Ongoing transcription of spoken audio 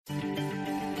Thank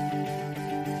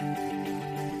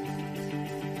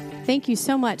you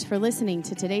so much for listening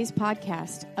to today's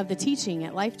podcast of the teaching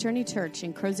at Life Journey Church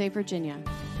in Crozet, Virginia.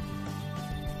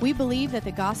 We believe that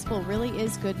the gospel really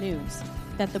is good news,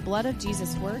 that the blood of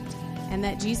Jesus worked, and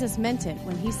that Jesus meant it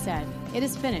when he said, "It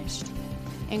is finished."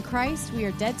 In Christ, we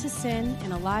are dead to sin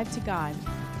and alive to God,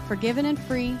 forgiven and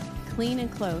free, clean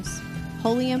and close,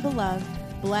 holy and beloved,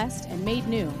 blessed and made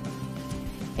new.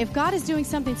 If God is doing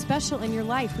something special in your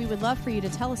life, we would love for you to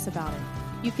tell us about it.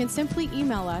 You can simply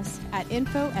email us at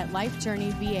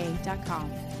info@lifejourneyva.com.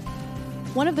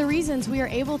 One of the reasons we are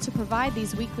able to provide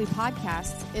these weekly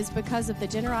podcasts is because of the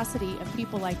generosity of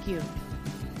people like you.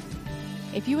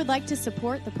 If you would like to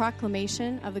support the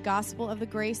proclamation of the gospel of the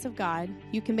grace of God,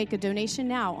 you can make a donation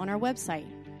now on our website,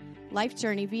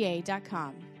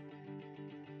 lifejourneyva.com.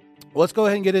 Let's go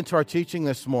ahead and get into our teaching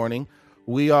this morning.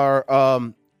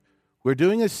 We're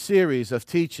doing a series of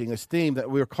teaching, this theme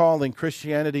that we're calling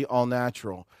Christianity All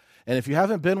Natural. And if you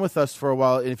haven't been with us for a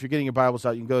while, and if you're getting your Bibles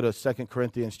out, you can go to 2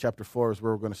 Corinthians chapter 4 is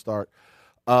where we're going to start.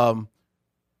 All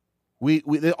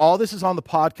this is on the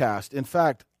podcast. In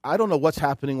fact, I don't know what's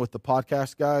happening with the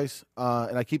podcast, guys,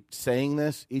 and I keep saying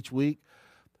this each week,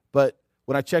 but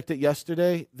when I checked it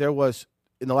yesterday, there was,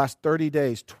 in the last 30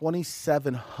 days,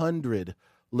 2,700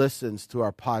 listens to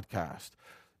our podcast.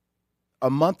 A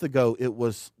month ago, it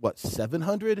was,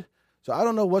 700? So I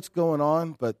don't know what's going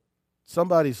on, but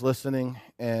somebody's listening,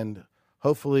 and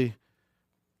hopefully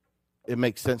it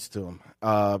makes sense to them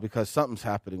because something's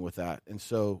happening with that. And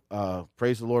so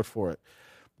praise the Lord for it.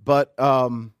 But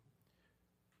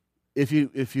if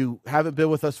you haven't been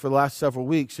with us for the last several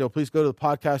weeks, please go to the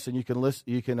podcast and you can listen.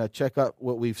 You can check out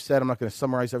what we've said. I'm not going to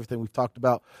summarize everything we've talked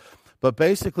about, but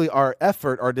basically our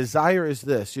desire is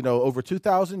this. Over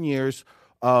 2,000 years,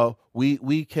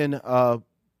 we can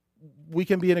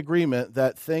be in agreement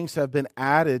that things have been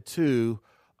added to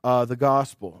the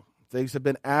gospel. Things have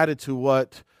been added to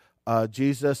what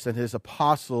Jesus and his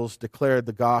apostles declared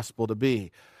the gospel to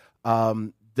be.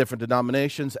 Different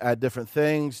denominations add different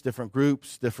things, different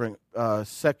groups, different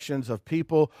sections of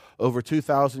people over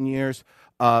 2,000 years.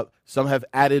 Some have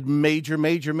added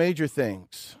major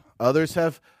things. Others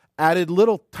have added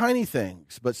little tiny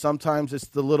things, but sometimes it's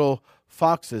the little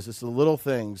foxes, it's the little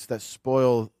things that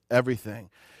spoil everything.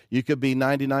 You could be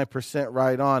 99%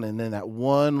 right on, and then that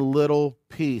one little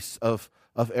piece of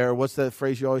error. What's that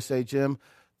phrase you always say, Jim?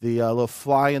 The little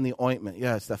fly in the ointment.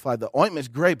 Yeah, it's that fly. The ointment's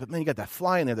great, but then you got that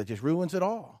fly in there that just ruins it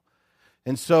all.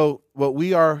 And so what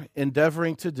we are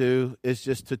endeavoring to do is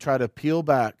just to try to peel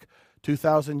back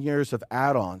 2,000 years of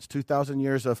add-ons, 2,000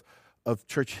 years of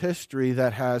church history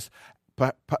that has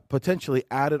potentially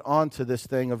added on to this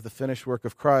thing of the finished work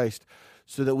of Christ,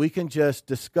 so that we can just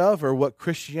discover what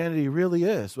Christianity really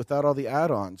is without all the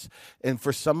add-ons. And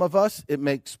for some of us, it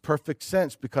makes perfect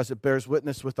sense because it bears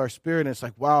witness with our spirit. And it's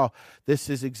like, wow, this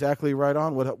is exactly right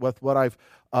on with what I've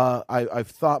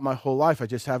thought my whole life. I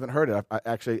just haven't heard it.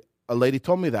 Actually, a lady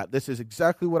told me that. This is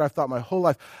exactly what I've thought my whole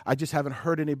life. I just haven't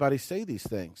heard anybody say these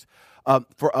things.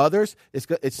 For others,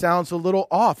 it sounds a little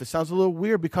off. It sounds a little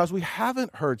weird because we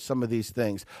haven't heard some of these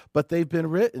things. But they've been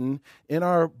written in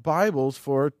our Bibles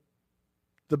for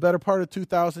the better part of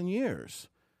 2,000 years.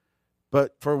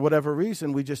 But for whatever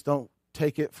reason, we just don't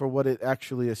take it for what it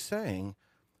actually is saying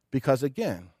because,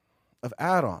 again, of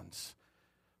add-ons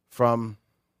from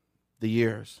the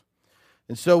years.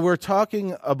 And so we're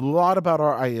talking a lot about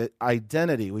our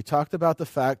identity. We talked about the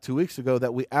fact 2 weeks ago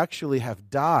that we actually have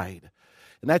died.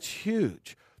 And that's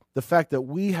huge. The fact that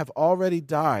we have already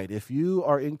died. If you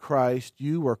are in Christ,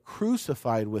 you were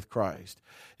crucified with Christ.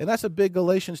 And that's a big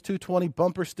Galatians 2:20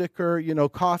 bumper sticker,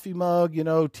 coffee mug,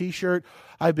 T-shirt.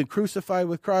 I've been crucified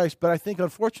with Christ. But I think,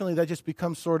 unfortunately, that just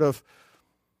becomes sort of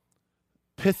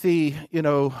pithy,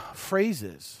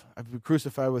 phrases. I've been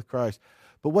crucified with Christ.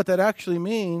 But what that actually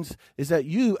means is that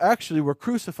you actually were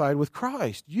crucified with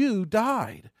Christ. You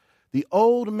died. The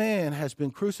old man has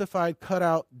been crucified, cut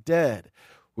out, dead.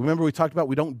 Remember we talked about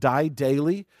we don't die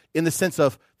daily in the sense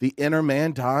of the inner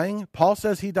man dying? Paul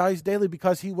says he dies daily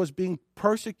because he was being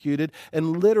persecuted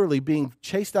and literally being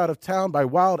chased out of town by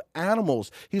wild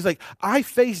animals. He's like, I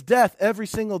face death every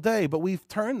single day. But we've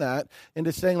turned that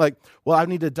into saying like, well, I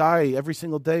need to die every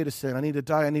single day to sin. I need to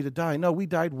die. No, we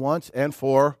died once and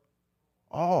for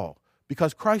all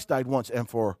because Christ died once and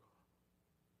for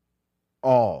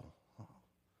all.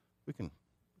 We can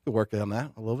work on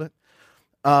that a little bit.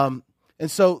 And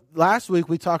so last week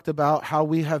we talked about how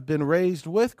we have been raised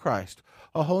with Christ,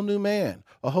 a whole new man,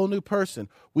 a whole new person.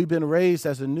 We've been raised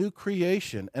as a new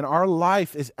creation, and our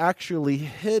life is actually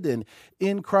hidden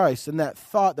in Christ. And that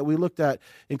thought that we looked at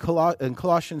in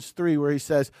Colossians 3, where he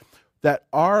says, that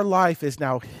our life is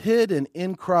now hidden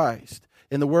in Christ.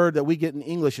 And the word that we get in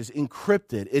English is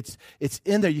encrypted. It's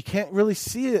in there. You can't really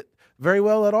see it very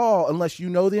well at all unless you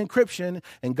know the encryption,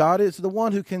 and God is the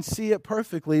one who can see it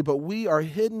perfectly, but we are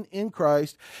hidden in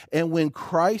Christ. And when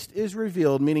Christ is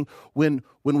revealed, meaning when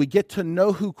we get to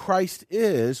know who Christ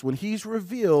is, when he's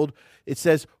revealed, it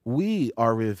says we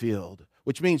are revealed,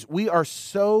 which means we are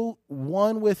so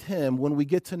one with him. When we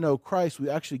get to know Christ, we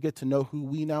actually get to know who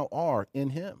we now are in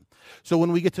him. So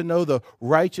when we get to know the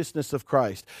righteousness of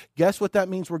Christ, guess what that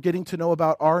means? We're getting to know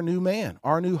about our new man,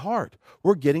 our new heart.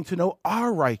 We're getting to know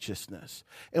our righteousness.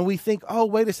 And we think, oh,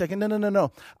 wait a second.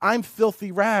 No. I'm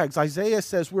filthy rags. Isaiah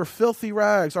says we're filthy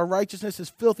rags. Our righteousness is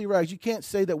filthy rags. You can't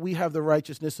say that we have the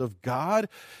righteousness of God.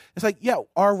 It's like, yeah,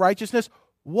 our righteousness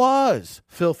was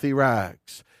filthy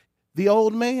rags. The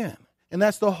old man. And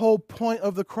that's the whole point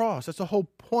of the cross. That's the whole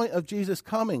point of Jesus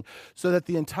coming, so that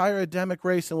the entire Adamic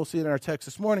race, and we'll see it in our text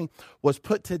this morning, was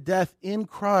put to death in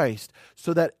Christ,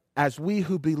 so that as we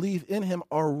who believe in him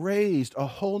are raised a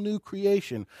whole new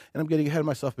creation. And I'm getting ahead of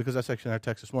myself because that's actually in our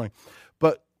text this morning.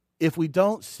 But if we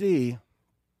don't see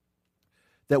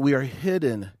that we are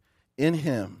hidden in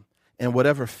him, and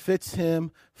whatever fits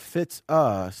him fits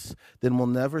us, then we'll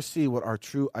never see what our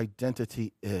true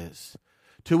identity is.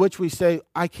 To which we say,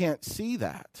 I can't see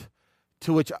that.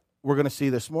 To which we're going to see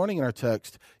this morning in our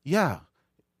text, yeah,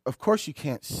 of course you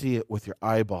can't see it with your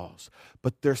eyeballs,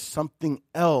 but there's something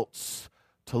else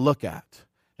to look at.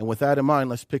 And with that in mind,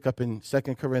 let's pick up in 2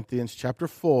 Corinthians chapter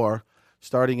 4,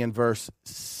 starting in verse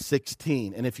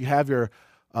 16. And if you have your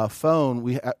phone,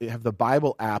 we have the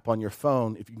Bible app on your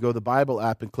phone. If you go to the Bible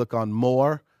app and click on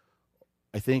More,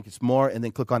 I think it's More, and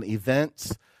then click on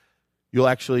Events, you'll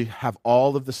actually have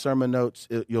all of the sermon notes.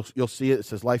 You'll see it. It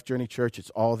says Life Journey Church. It's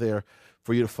all there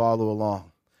for you to follow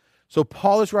along. So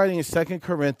Paul is writing in 2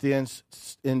 Corinthians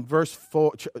in verse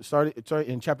 4, sorry,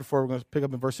 in chapter 4, we're going to pick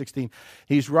up in verse 16.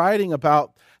 He's writing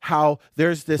about how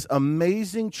there's this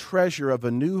amazing treasure of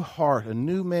a new heart, a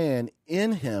new man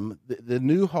in him, the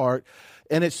new heart,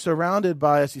 and it's surrounded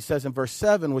by, as he says in verse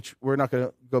 7, which we're not going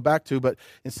to go back to, but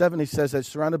in 7 he says that it's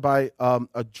surrounded by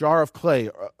a jar of clay.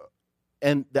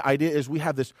 And the idea is we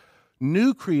have this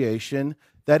new creation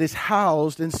that is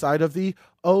housed inside of the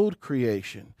old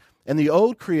creation. And the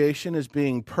old creation is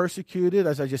being persecuted.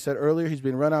 As I just said earlier, he's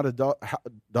being run out of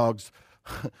dogs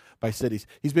by cities.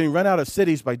 He's being run out of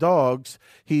cities by dogs.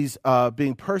 He's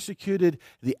being persecuted.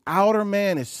 The outer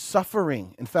man is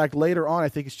suffering. In fact, later on, I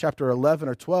think it's chapter 11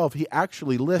 or 12, he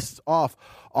actually lists off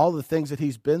all the things that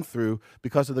he's been through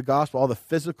because of the gospel, all the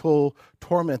physical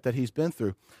torment that he's been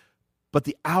through. But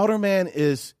the outer man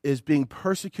is being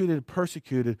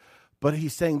persecuted, but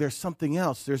he's saying there's something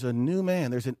else. There's a new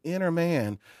man. There's an inner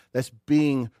man that's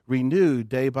being renewed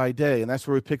day by day. And that's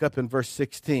where we pick up in verse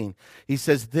 16. He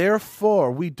says,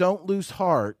 therefore, we don't lose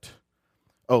heart.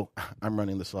 Oh, I'm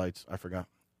running the slides. I forgot.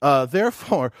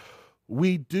 Therefore,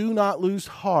 we do not lose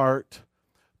heart,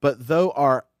 but though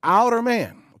our outer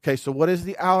man. Okay, so what is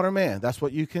the outer man? That's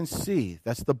what you can see.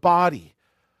 That's the body.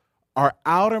 Our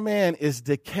outer man is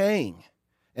decaying,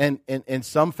 and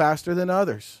some faster than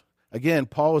others. Again,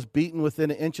 Paul was beaten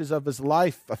within inches of his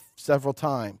life several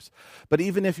times. But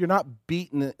even if you're not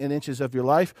beaten in inches of your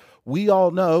life, we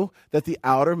all know that the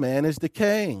outer man is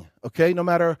decaying. Okay, no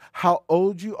matter how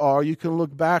old you are, you can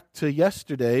look back to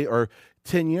yesterday or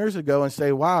 10 years ago and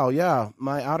say, wow, yeah,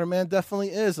 my outer man definitely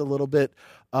is a little bit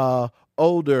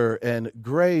older and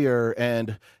grayer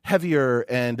and heavier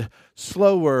and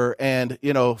slower and,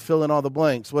 fill in all the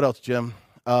blanks. What else, Jim?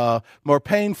 More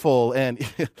painful. And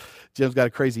Jim's got a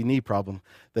crazy knee problem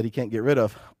that he can't get rid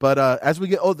of. But as we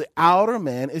get older, the outer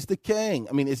man is decaying.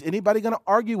 I mean, is anybody going to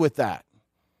argue with that?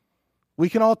 We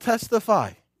can all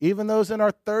testify. Even those in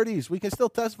our 30s, we can still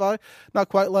testify. Not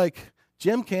quite like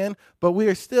Jim can, but we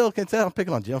are still can tell. I'm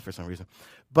picking on Jim for some reason.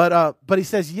 But he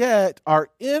says, yet our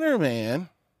inner man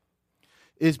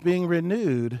is being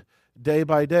renewed day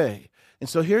by day. And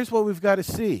so here's what we've got to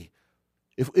see.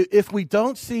 If we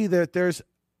don't see that there's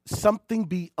something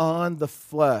beyond the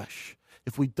flesh,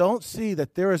 if we don't see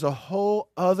that there is a whole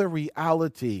other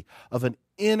reality of an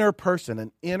inner person,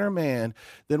 an inner man,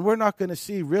 then we're not going to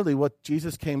see really what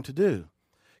Jesus came to do.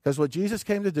 Because what Jesus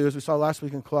came to do, as we saw last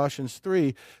week in Colossians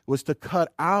 3, was to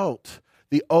cut out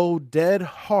the old dead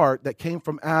heart that came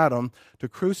from Adam, to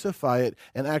crucify it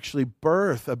and actually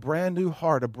birth a brand new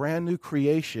heart, a brand new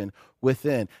creation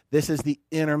within. This is the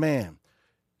inner man.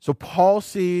 So Paul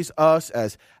sees us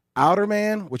as outer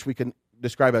man, which we can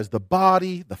describe as the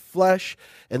body, the flesh,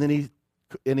 and then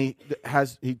he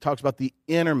talks about the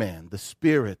inner man, the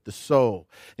spirit, the soul.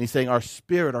 And he's saying our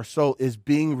spirit, our soul is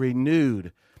being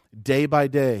renewed day by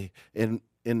day. And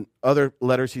in other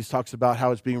letters, he talks about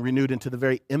how it's being renewed into the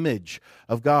very image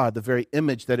of God, the very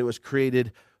image that it was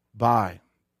created by.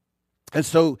 And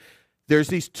so there's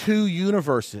these two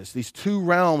universes, these two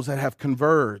realms that have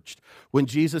converged. When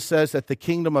Jesus says that the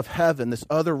kingdom of heaven, this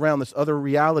other realm, this other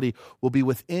reality will be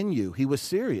within you, he was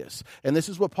serious. And this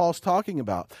is what Paul's talking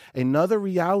about. Another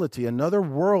reality, another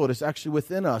world is actually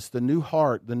within us, the new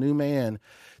heart, the new man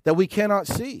that we cannot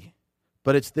see,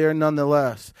 but it's there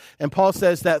nonetheless. And Paul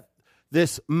says that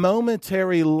this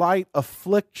momentary light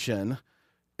affliction,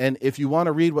 and if you want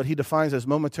to read what he defines as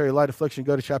momentary light affliction,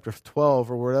 go to chapter 12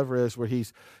 or wherever it is, where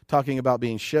he's talking about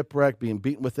being shipwrecked, being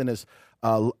beaten within his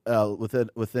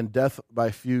within death by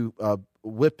a few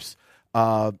whips,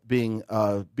 being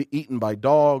eaten by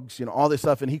dogs, all this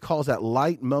stuff. And he calls that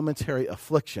light momentary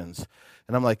afflictions.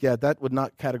 And I'm like, yeah, that would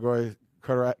not categorize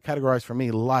for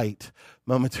me light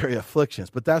momentary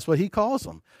afflictions. But that's what he calls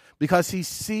them, because he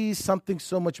sees something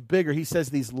so much bigger. He says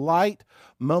these light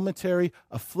momentary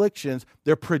afflictions,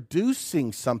 they're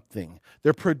producing something.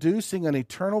 They're producing an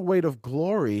eternal weight of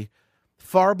glory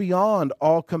far beyond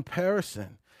all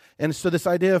comparison. And so this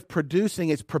idea of producing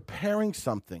is preparing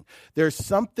something. There's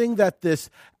something that this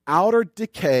outer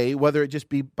decay, whether it just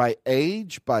be by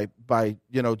age, by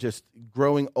just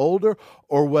growing older,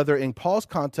 or whether in Paul's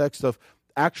context of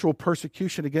actual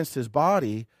persecution against his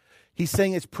body, he's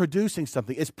saying it's producing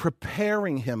something. It's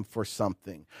preparing him for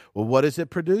something. Well, what is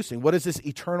it producing? What is this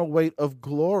eternal weight of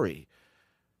glory?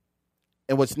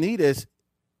 And what's neat is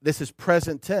this is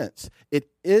present tense. It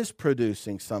is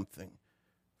producing something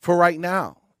for right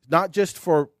now. Not just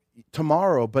for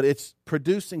tomorrow, but it's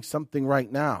producing something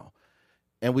right now.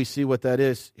 And we see what that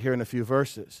is here in a few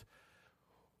verses.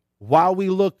 While we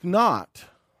look not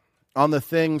on the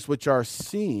things which are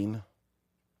seen,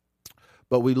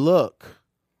 but we look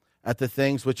at the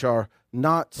things which are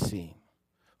not seen.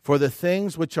 For the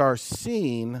things which are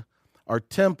seen are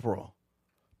temporal,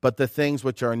 but the things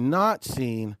which are not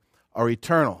seen are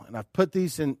eternal. And I've put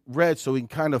these in red so we can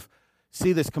kind of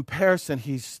see this comparison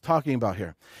he's talking about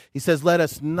here. He says, let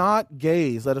us not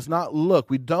gaze, let us not look.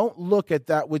 We don't look at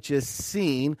that which is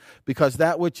seen, because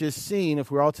that which is seen,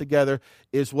 if we're all together,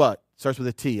 is what? Starts with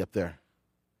a T up there.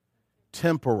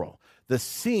 Temporal. The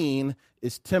seen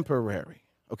is temporary.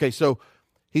 Okay, so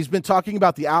he's been talking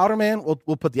about the outer man. We'll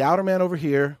put the outer man over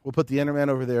here. We'll put the inner man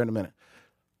over there in a minute.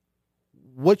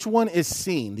 Which one is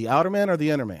seen, the outer man or the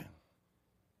inner man?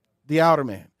 The outer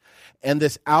man. And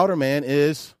this outer man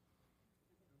is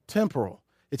temporal.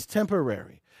 It's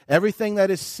temporary. Everything that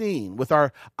is seen with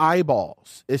our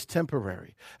eyeballs is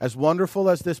temporary. As wonderful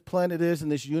as this planet is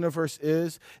and this universe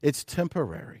is, it's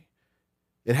temporary.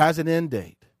 It has an end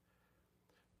date.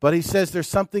 But he says there's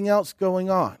something else going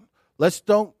on. Let's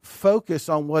don't focus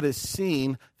on what is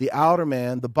seen, the outer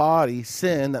man, the body,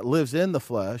 sin that lives in the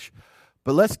flesh,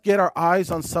 but let's get our eyes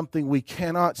on something we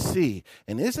cannot see.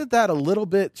 And isn't that a little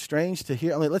bit strange to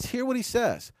hear? I mean, let's hear what he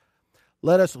says.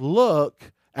 Let us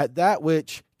look at that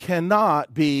which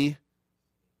cannot be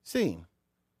seen.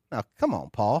 Now, come on,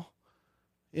 Paul.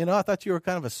 I thought you were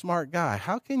kind of a smart guy.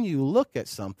 How can you look at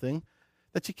something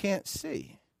that you can't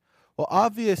see? Well,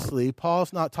 obviously,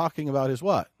 Paul's not talking about his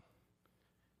what?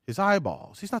 His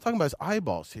eyeballs. He's not talking about his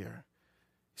eyeballs here.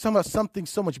 He's talking about something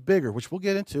so much bigger, which we'll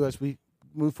get into as we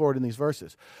move forward in these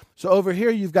verses. So over here,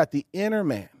 you've got the inner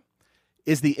man.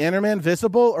 Is the inner man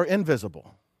visible or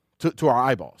invisible to our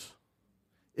eyeballs?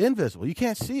 Invisible. You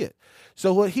can't see it.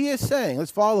 So what he is saying,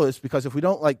 let's follow this, because if we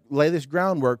don't lay this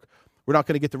groundwork, we're not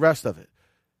going to get the rest of it.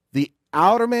 The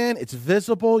outer man, it's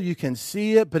visible. You can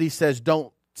see it, but he says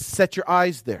don't set your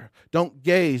eyes there. Don't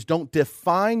gaze. Don't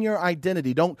define your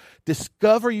identity. Don't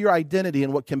discover your identity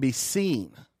in what can be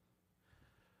seen.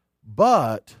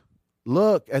 But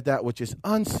look at that which is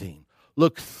unseen.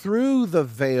 Look through the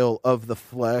veil of the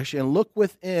flesh and look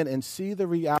within and see the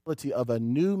reality of a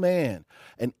new man,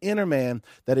 an inner man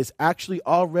that has actually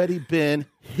already been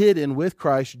hidden with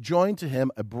Christ, joined to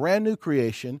him, a brand new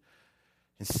creation,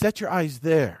 and set your eyes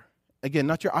there. Again,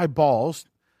 not your eyeballs,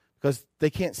 because they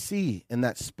can't see in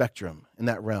that spectrum, in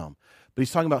that realm. But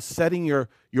he's talking about setting your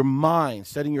mind,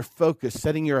 setting your focus,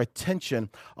 setting your attention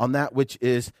on that which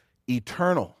is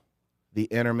eternal, the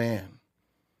inner man.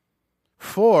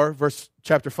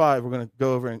 Chapter 5, we're going to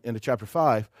go over into chapter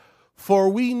 5. For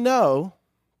we know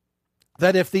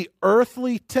that if the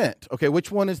earthly tent, okay,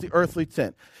 which one is the earthly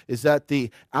tent? Is that the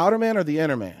outer man or the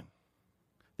inner man?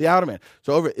 The outer man.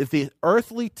 So if the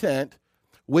earthly tent,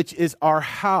 which is our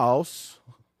house,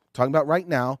 talking about right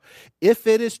now, if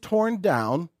it is torn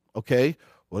down, okay,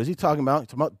 what is he talking about? He's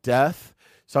talking about death.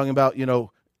 He's talking about,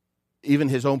 even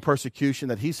his own persecution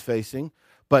that he's facing.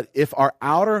 But if our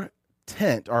outer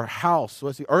tent, our house,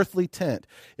 what's the earthly tent,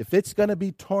 if it's going to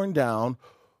be torn down,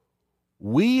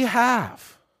 we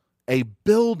have a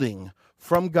building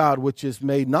from God which is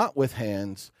made not with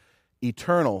hands,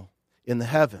 eternal in the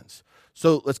heavens.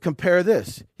 So let's compare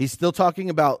this. He's still talking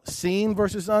about seen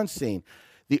versus unseen.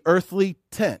 The earthly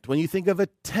tent. When you think of a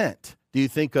tent, do you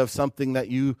think of something that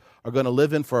you are going to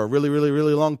live in for a really, really,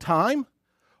 really long time?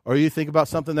 Or you think about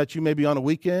something that you maybe on a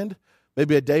weekend,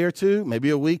 maybe a day or two, maybe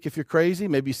a week if you're crazy,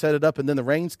 maybe you set it up and then the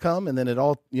rains come and then it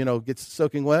all, gets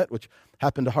soaking wet, which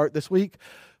happened to Hart this week.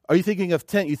 Are you thinking of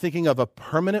tent? You thinking of a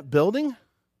permanent building?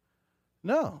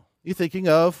 No. You're thinking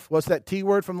of, what's that T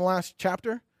word from the last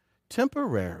chapter?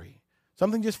 Temporary.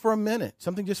 Something just for a minute,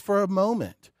 something just for a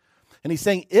moment. And he's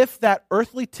saying if that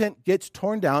earthly tent gets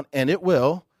torn down, and it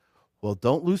will, well,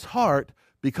 don't lose heart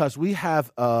because we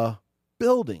have a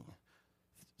building.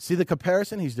 See the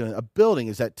comparison he's doing? A building,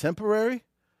 is that temporary?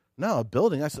 No, a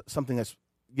building, that's something that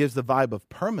gives the vibe of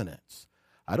permanence.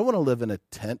 I don't want to live in a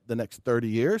tent the next 30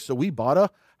 years, so we bought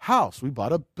a house. We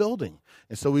bought a building.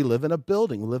 And so we live in a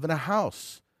building. We live in a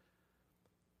house.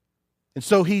 And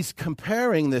so he's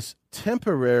comparing this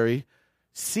temporary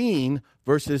seen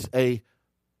versus a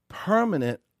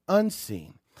permanent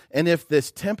unseen. And if this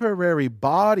temporary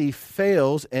body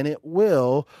fails, and it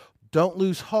will, don't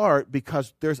lose heart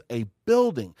because there's a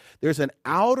building. There's an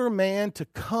outer man to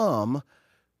come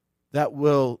that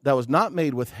was not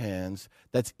made with hands,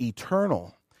 that's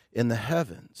eternal in the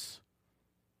heavens.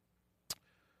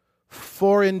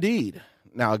 For indeed,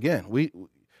 now again,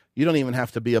 you don't even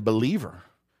have to be a believer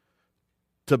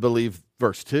to believe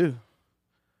verse 2.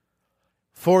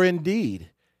 For indeed,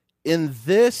 in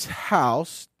this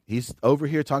house, he's over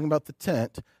here talking about the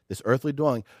tent, this earthly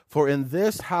dwelling. For in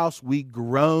this house we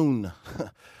groan.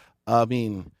 I'm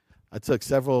young.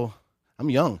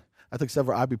 I took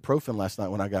several ibuprofen last night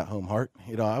when I got home, Hart.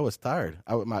 I was tired.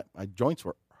 My joints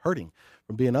were hurting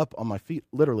from being up on my feet,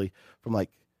 literally, from like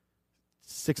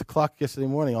 6 o'clock yesterday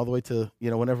morning all the way to,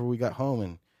 whenever we got home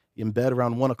and in bed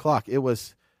around 1 o'clock. I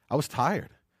was tired.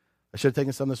 I should have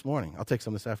taken some this morning. I'll take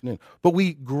some this afternoon. But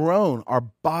we groan. Our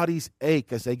bodies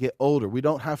ache as they get older. We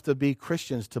don't have to be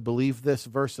Christians to believe this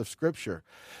verse of Scripture.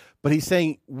 But he's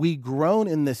saying we groan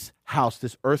in this house,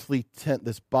 this earthly tent,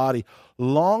 this body,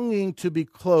 longing to be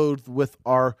clothed with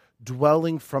our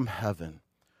dwelling from heaven.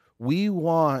 We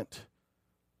want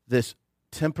this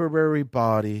temporary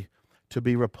body to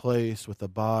be replaced with a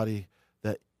body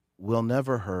that will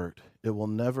never hurt. It will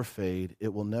never fade.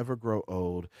 It will never grow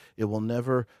old. It will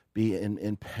never be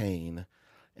in pain.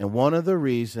 And one of the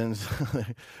reasons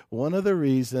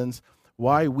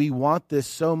why we want this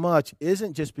so much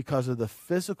isn't just because of the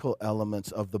physical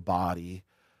elements of the body,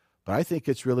 but I think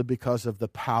it's really because of the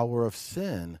power of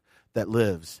sin that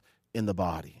lives in the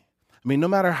body. I mean, no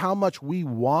matter how much we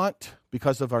want,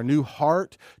 because of our new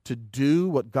heart, to do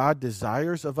what God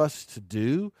desires of us to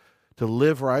do, to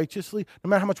live righteously, no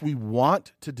matter how much we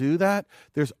want to do that,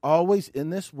 there's always in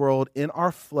this world, in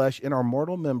our flesh, in our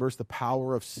mortal members, the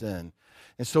power of sin.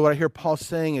 And so what I hear Paul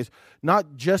saying is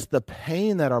not just the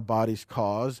pain that our bodies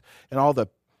cause and all the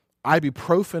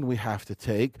ibuprofen we have to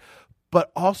take, but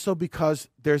also because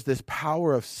there's this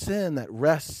power of sin that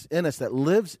rests in us, that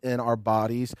lives in our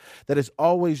bodies, that is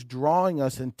always drawing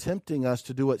us and tempting us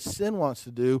to do what sin wants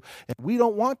to do. And we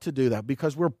don't want to do that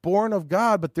because we're born of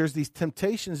God, but there's these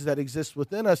temptations that exist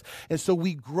within us. And so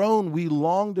we groan, we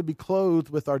long to be clothed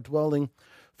with our dwelling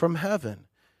from heaven.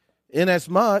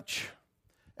 Inasmuch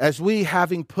as we,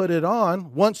 having put it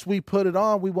on, once we put it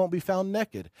on, we won't be found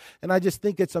naked. And I just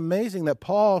think it's amazing that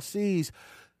Paul sees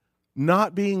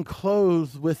not being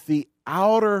clothed with the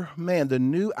outer man, the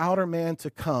new outer man to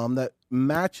come that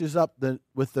matches up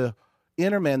with the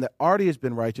inner man that already has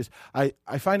been righteous. I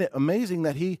find it amazing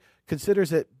that he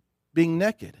considers it being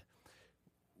naked.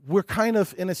 We're kind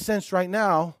of, in a sense right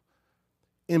now,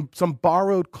 in some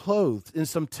borrowed clothes, in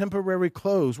some temporary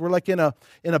clothes. We're like in a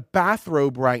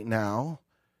bathrobe right now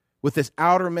with this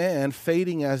outer man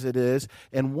fading as it is,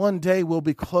 and one day we'll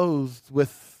be clothed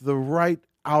with the right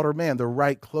outer man, the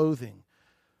right clothing.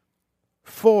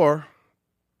 For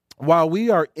while we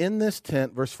are in this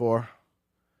tent, verse 4,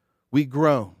 we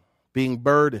groan, being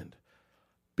burdened,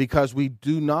 because we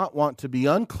do not want to be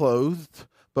unclothed,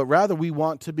 but rather we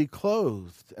want to be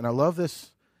clothed. And I love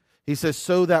this. He says,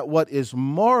 so that what is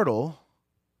mortal,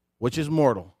 which is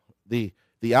mortal, the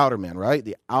outer man, right?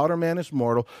 The outer man is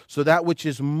mortal. So that which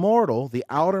is mortal, the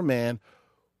outer man,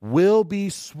 will be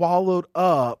swallowed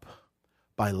up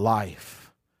by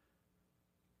life.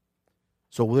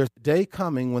 So there's a day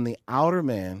coming when the outer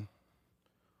man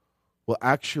will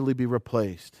actually be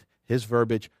replaced. His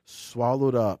verbiage,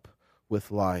 swallowed up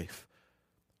with life.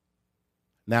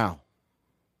 Now,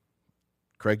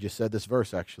 Craig just said this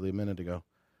verse actually a minute ago.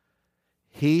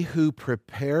 He who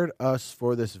prepared us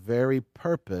for this very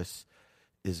purpose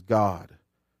is God,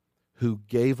 who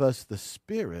gave us the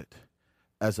Spirit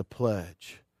as a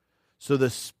pledge. So the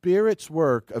Spirit's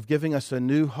work of giving us a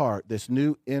new heart, this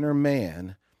new inner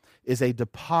man, is a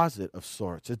deposit of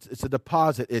sorts. It's a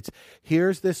deposit. It's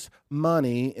here's this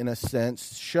money, in a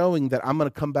sense, showing that I'm going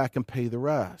to come back and pay the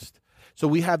rest. So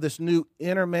we have this new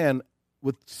inner man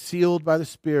sealed by the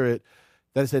Spirit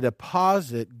that is a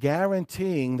deposit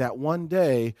guaranteeing that one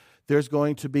day there's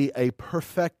going to be a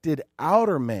perfected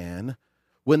outer man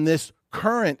when this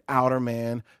current outer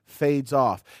man fades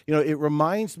off. You know, it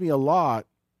reminds me a lot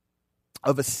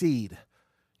of a seed.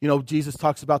 You know, Jesus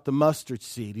talks about the mustard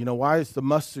seed. You know, why is the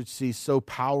mustard seed so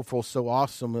powerful, so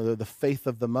awesome, the faith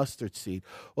of the mustard seed?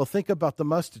 Well, think about the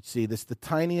mustard seed. It's the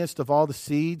tiniest of all the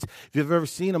seeds. If you've ever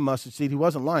seen a mustard seed, he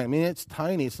wasn't lying. I mean, it's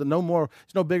tiny. It's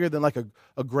no bigger than like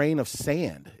a grain of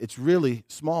sand. It's really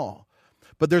small.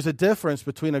 But there's a difference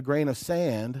between a grain of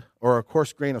sand or a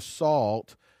coarse grain of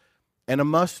salt and a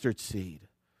mustard seed.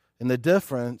 And the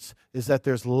difference is that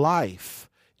there's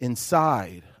life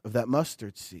inside of that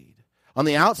mustard seed. On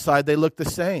the outside, they look the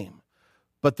same,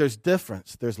 but there's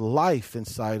difference. There's life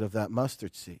inside of that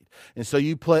mustard seed. And so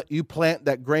you plant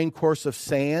that grain coarse of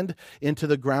sand into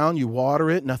the ground, you water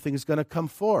it, nothing's going to come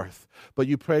forth. But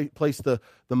you place the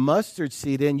mustard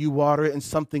seed in, you water it, and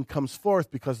something comes forth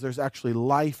because there's actually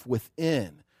life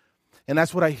within. And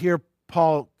that's what I hear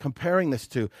Paul comparing this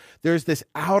to. There's this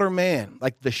outer man,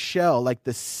 like the shell, like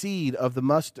the seed of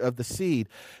the seed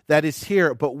that is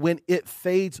here. But when it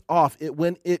fades off,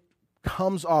 when it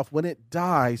comes off, when it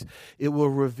dies, it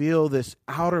will reveal this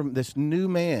new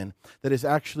man that is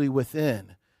actually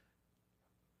within.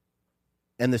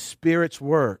 And the Spirit's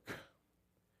work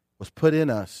was put in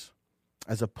us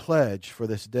as a pledge for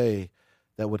this day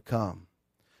that would come.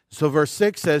 So verse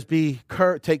 6 says,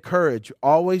 take courage,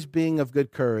 always being of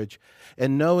good courage,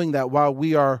 and knowing that while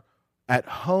we are at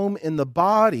home in the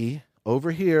body,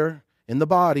 over here, in the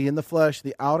body, in the flesh,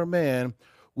 the outer man,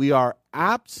 we are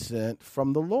absent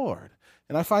from the Lord.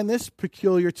 And I find this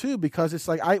peculiar too, because it's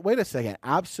like, wait a second,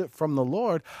 absent from the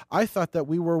Lord? I thought that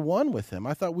we were one with him.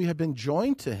 I thought we had been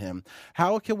joined to him.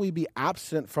 How can we be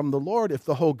absent from the Lord if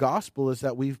the whole gospel is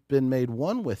that we've been made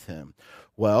one with him?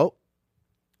 Well,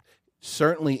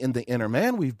 certainly in the inner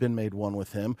man we've been made one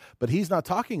with him, but he's not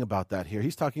talking about that here.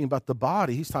 He's talking about the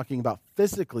body. He's talking about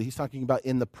physically. He's talking about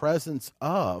in the presence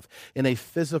of, in a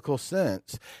physical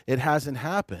sense. It hasn't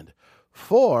happened.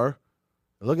 For,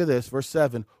 look at this, verse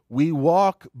 7, we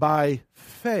walk by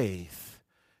faith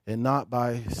and not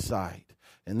by sight.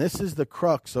 And this is the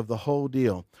crux of the whole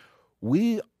deal.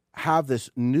 We have this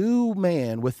new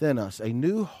man within us, a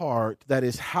new heart that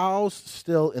is housed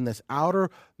still in this outer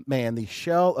man, the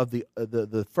shell of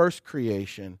the first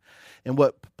creation. And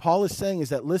what Paul is saying is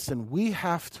that, listen, we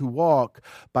have to walk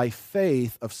by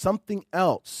faith of something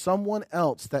else, someone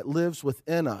else that lives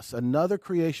within us, another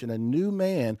creation, a new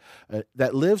man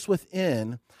that lives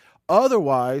within.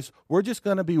 Otherwise, we're just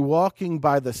going to be walking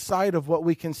by the sight of what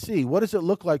we can see. What does it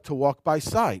look like to walk by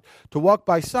sight? To walk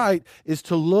by sight is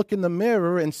to look in the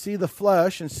mirror and see the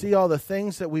flesh and see all the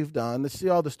things that we've done, to see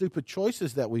all the stupid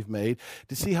choices that we've made,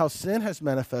 to see how sin has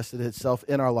manifested itself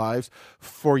in our lives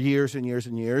for years and years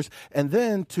and years, and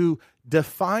then to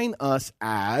define us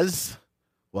as,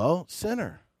 well,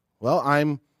 sinner. Well,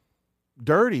 I'm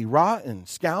dirty, rotten,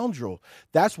 scoundrel.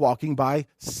 That's walking by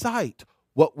sight.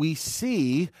 What we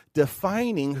see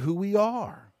defining who we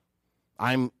are.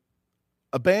 I'm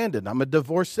abandoned. I'm a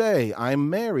divorcee. I'm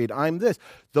married. I'm this.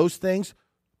 Those things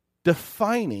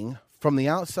defining from the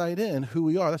outside in who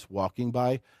we are. That's walking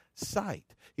by sight.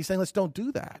 He's saying, let's don't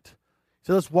do that.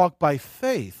 So let's walk by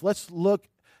faith. Let's look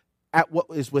at what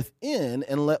is within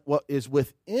and let what is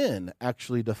within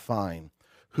actually define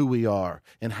who we are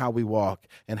and how we walk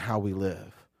and how we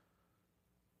live.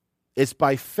 It's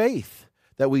by faith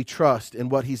that we trust in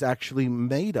what he's actually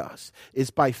made us. It's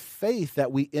by faith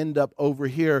that we end up over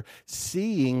here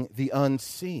seeing the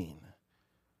unseen.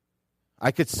 I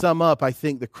could sum up, I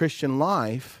think, the Christian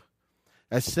life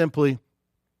as simply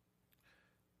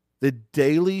the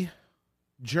daily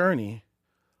journey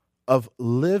of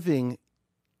living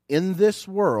in this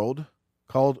world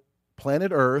called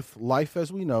planet Earth, life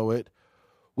as we know it,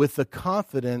 with the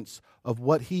confidence of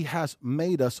what he has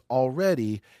made us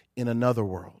already in another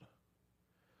world.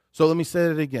 So let me say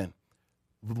it again.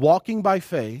 Walking by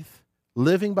faith,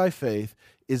 living by faith,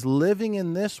 is living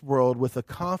in this world with a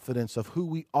confidence of who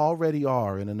we already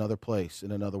are in another place,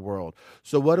 in another world.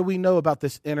 So what do we know about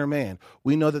this inner man?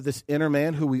 We know that this inner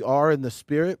man, who we are in the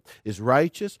Spirit, is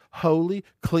righteous, holy,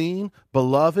 clean,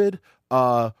 beloved,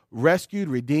 rescued,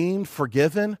 redeemed,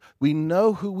 forgiven. We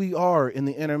know who we are in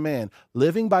the inner man.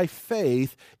 Living by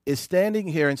faith is standing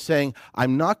here and saying,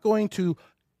 I'm not going to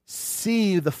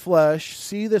see the flesh,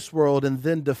 see this world, and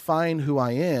then define who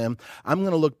I am. I'm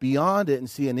going to look beyond it and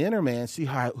see an inner man, see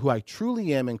who I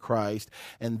truly am in Christ,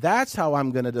 and that's how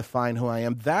I'm going to define who I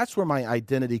am. That's where my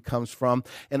identity comes from,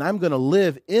 and I'm going to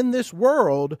live in this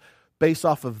world based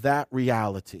off of that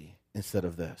reality instead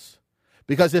of this.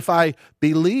 Because if I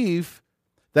believe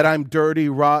that I'm dirty,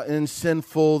 rotten,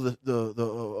 sinful,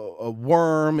 a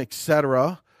worm,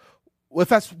 etc., well, if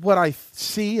that's what I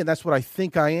see and that's what I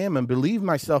think I am and believe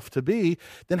myself to be,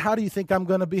 then how do you think I'm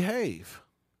going to behave?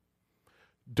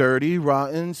 Dirty,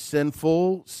 rotten,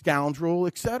 sinful, scoundrel,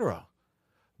 etc.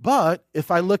 But if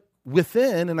I look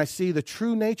within and I see the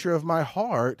true nature of my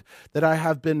heart, that I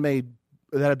have been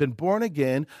born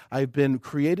again, I've been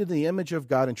created in the image of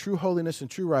God in true holiness and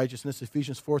true righteousness,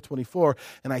 Ephesians 4:24,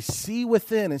 and I see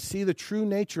within and see the true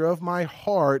nature of my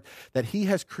heart that He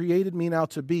has created me now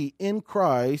to be in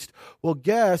Christ. Well,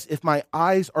 guess if my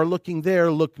eyes are looking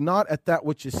there, look not at that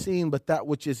which is seen, but that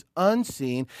which is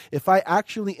unseen. If I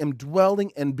actually am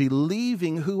dwelling and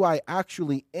believing who I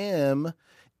actually am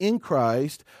in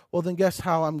Christ, well, then guess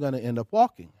how I'm going to end up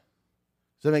walking.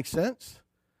 Does that make sense?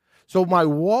 So my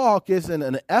walk isn't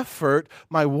an effort.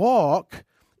 My walk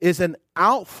is an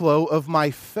outflow of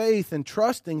my faith and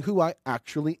trusting who I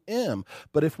actually am.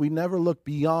 But if we never look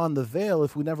beyond the veil,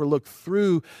 if we never look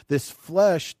through this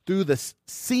flesh, through the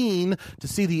seen to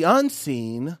see the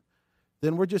unseen,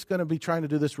 then we're just going to be trying to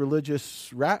do this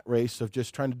religious rat race of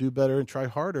just trying to do better and try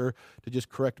harder to just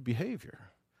correct behavior.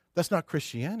 That's not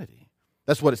Christianity.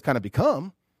 That's what it's kind of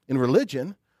become in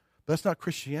religion. But that's not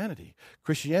Christianity.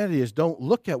 Christianity is don't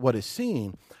look at what is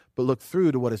seen, but look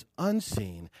through to what is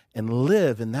unseen and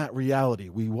live in that reality.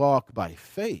 We walk by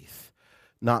faith,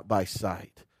 not by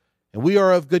sight. And we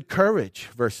are of good courage,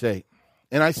 verse 8.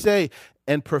 And I say,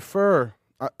 and prefer,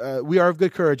 we are of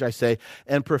good courage, I say,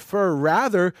 and prefer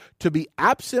rather to be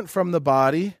absent from the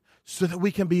body so that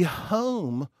we can be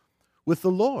home with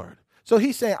the Lord. So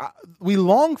he's saying, we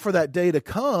long for that day to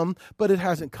come, but it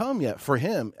hasn't come yet for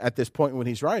him at this point when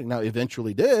he's writing. Now, it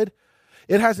eventually did.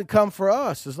 It hasn't come for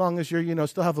us. As long as you're,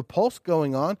 still have a pulse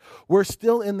going on, we're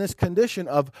still in this condition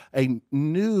of a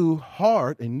new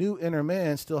heart, a new inner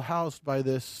man still housed by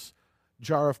this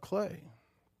jar of clay.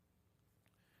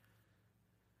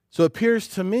 So it appears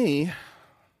to me,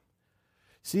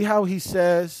 see how he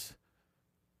says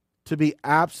to be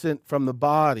absent from the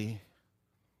body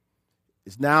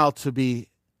is now to be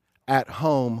at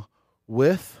home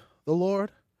with the Lord.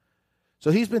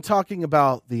 So he's been talking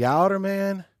about the outer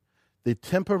man, the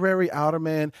temporary outer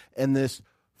man, and this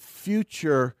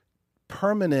future,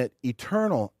 permanent,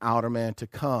 eternal outer man to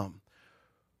come.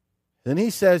 Then he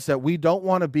says that we don't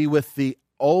want to be with the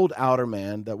old outer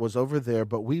man that was over there,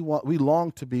 but we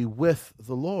long to be with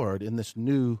the Lord in this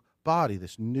new body,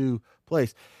 this new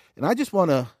place. And I just want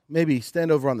to maybe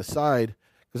stand over on the side,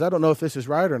 because I don't know if this is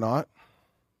right or not.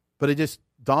 But it just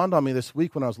dawned on me this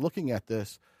week when I was looking at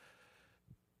this.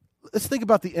 Let's think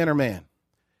about the inner man.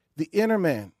 The inner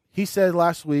man, he said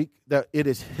last week that it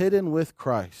is hidden with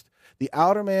Christ. The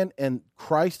outer man and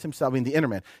Christ himself, the inner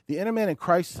man. The inner man and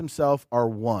Christ himself are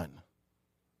one.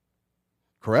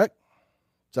 Correct?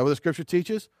 Is that what the scripture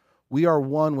teaches? We are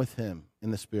one with him in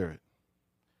the Spirit.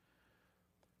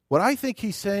 What I think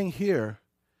he's saying here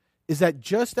is that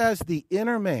just as the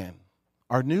inner man,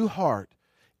 our new heart,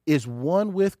 is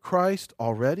one with Christ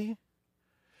already,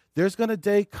 there's going to a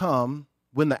day come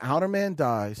when the outer man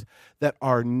dies that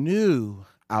our new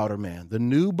outer man, the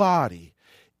new body,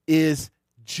 is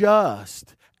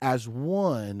just as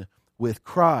one with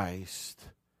Christ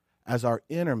as our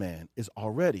inner man is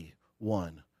already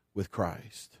one with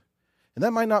Christ. And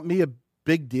that might not be a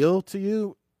big deal to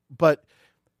you, but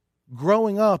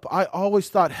growing up, I always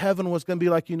thought heaven was going to be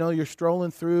like, you're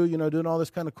strolling through, doing all this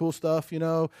kind of cool stuff,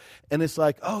 and it's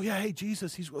like, oh yeah, hey,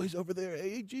 Jesus, he's over there.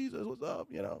 Hey, Jesus, what's up,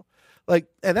 and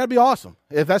that'd be awesome.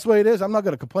 If that's the way it is, I'm not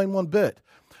going to complain one bit.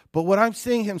 But what I'm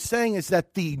seeing him saying is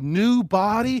that the new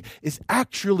body is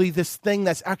actually this thing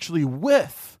that's actually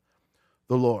with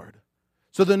the Lord.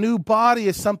 So the new body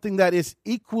is something that is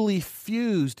equally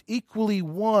fused, equally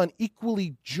one,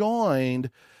 equally joined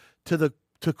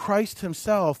to Christ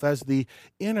himself as the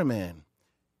inner man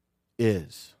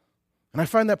is. And I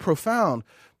find that profound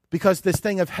because this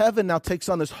thing of heaven now takes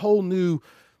on this whole new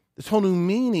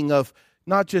meaning of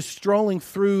not just strolling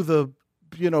through the,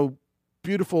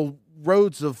 beautiful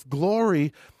roads of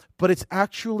glory, but it's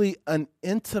actually an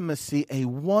intimacy, a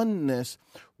oneness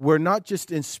where not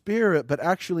just in spirit, but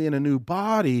actually in a new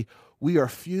body, we are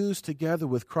fused together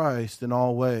with Christ in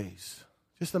all ways.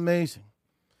 Just amazing.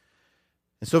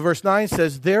 And so verse 9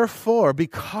 says, therefore,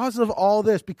 because of all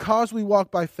this, because we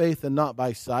walk by faith and not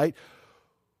by sight,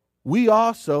 we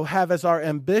also have as our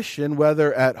ambition,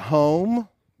 whether at home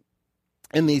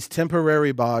in these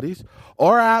temporary bodies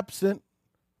or absent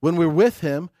when we're with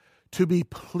him, to be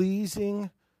pleasing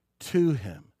to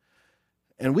him.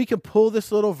 And we can pull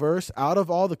this little verse out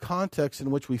of all the context in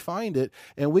which we find it,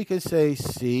 and we can say,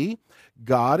 see,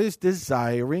 God is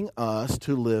desiring us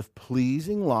to live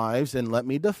pleasing lives, and let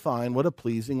me define what a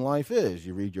pleasing life is.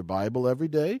 You read your Bible every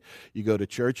day, you go to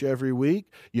church every week,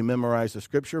 you memorize a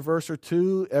scripture verse or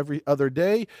two every other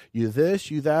day, you this,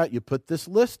 you that, you put this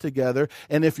list together,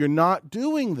 and if you're not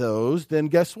doing those, then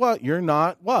guess what? You're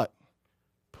not what?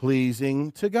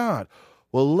 Pleasing to God.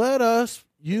 Well, let us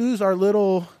use our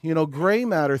little, gray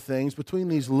matter things between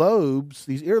these lobes,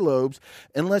 these earlobes,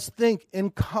 and let's think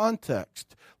in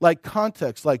context, like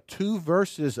 2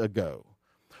 verses ago.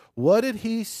 What did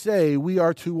he say we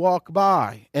are to walk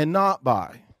by and not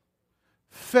by?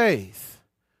 Faith.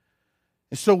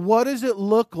 And so what does it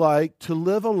look like to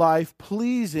live a life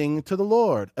pleasing to the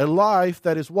Lord? A life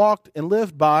that is walked and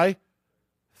lived by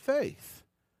faith.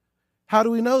 How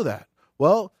do we know that?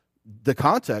 Well, the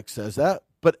context says that.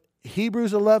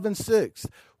 Hebrews 11:6,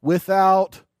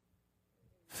 without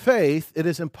faith, it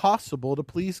is impossible to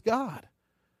please God.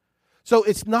 So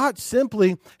it's not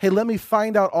simply, hey, let me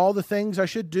find out all the things I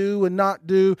should do and not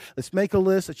do. Let's make a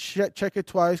list. Let's check it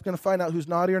twice. Going to find out who's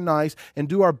naughty or nice and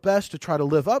do our best to try to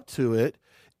live up to it.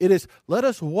 It is, let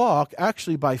us walk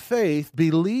actually by faith,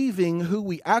 believing who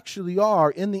we actually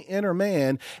are in the inner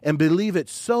man, and believe it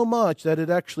so much that it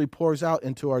actually pours out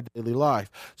into our daily life.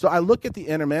 So I look at the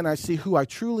inner man, I see who I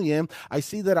truly am. I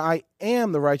see that I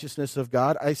am the righteousness of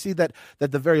God. I see that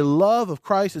the very love of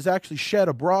Christ is actually shed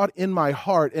abroad in my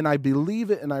heart, and I believe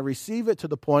it and I receive it to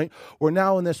the point where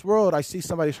now in this world I see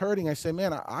somebody's hurting. I say,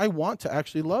 man, I want to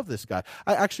actually love this guy.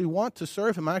 I actually want to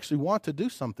serve him. I actually want to do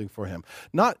something for him.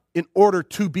 Not in order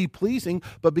to be pleasing,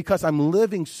 but because I'm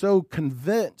living so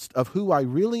convinced of who I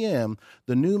really am,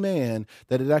 the new man,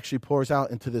 that it actually pours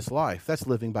out into this life. That's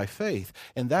living by faith.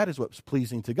 And that is what's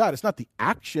pleasing to God. It's not the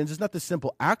actions. It's not the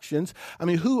simple actions. I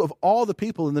mean, who of all the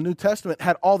people in the New Testament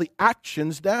had all the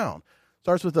actions down?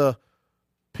 Starts with a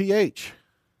PH.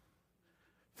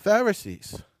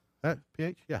 Pharisees. That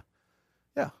PH? Yeah.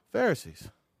 Yeah, Pharisees.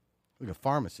 Look at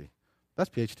pharmacy. That's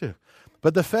PH too.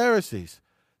 But the Pharisees,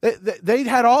 they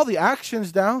had all the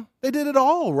actions down. They did it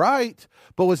all right.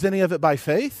 But was any of it by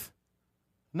faith?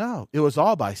 No. It was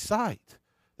all by sight.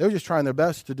 They were just trying their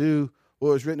best to do what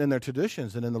was written in their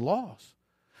traditions and in the laws.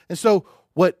 And so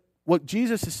what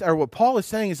Jesus is, or what Paul is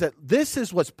saying, is that this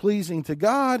is what's pleasing to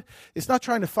God. It's not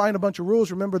trying to find a bunch of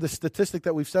rules. Remember the statistic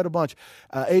that we've said a bunch.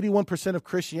 81% of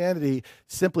Christianity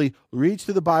simply reads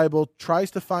through the Bible,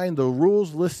 tries to find the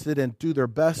rules listed, and do their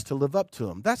best to live up to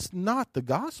them. That's not the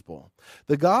gospel.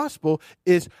 The gospel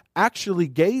is actually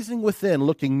gazing within,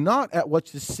 looking not at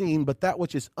what is seen, but that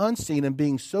which is unseen, and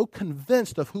being so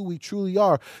convinced of who we truly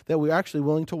are that we're actually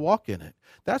willing to walk in it.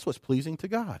 That's what's pleasing to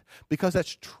God, because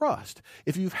that's trust.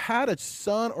 If you've had a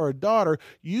son or a daughter,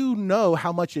 you know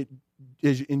how much it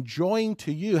is enjoying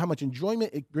to you, how much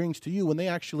enjoyment it brings to you when they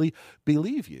actually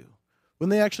believe you, when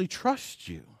they actually trust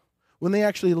you, when they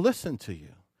actually listen to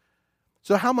you.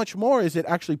 So how much more is it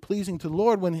actually pleasing to the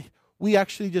Lord when we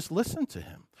actually just listen to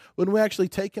him, when we actually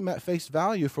take him at face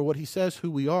value for what he says, who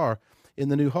we are in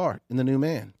the new heart, in the new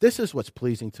man. This is what's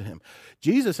pleasing to him.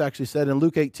 Jesus actually said in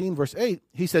Luke 18, verse 8,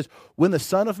 he says, when the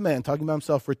Son of Man, talking about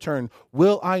himself, return,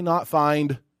 will I not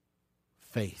find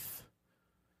faith?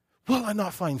 Will I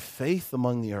not find faith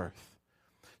among the earth?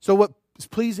 So what is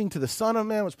pleasing to the Son of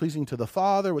Man, what's pleasing to the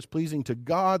Father, what's pleasing to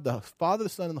God, the Father, the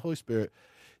Son, and the Holy Spirit,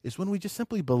 is when we just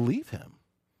simply believe him.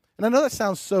 And I know that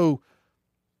sounds so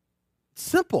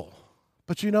simple,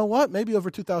 but you know what? Maybe over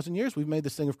 2,000 years, we've made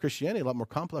this thing of Christianity a lot more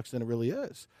complex than it really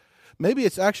is. Maybe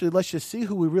it's actually, let's just see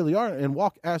who we really are and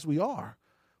walk as we are.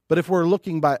 But if we're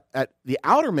looking at the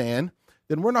outer man,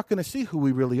 then we're not going to see who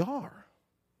we really are.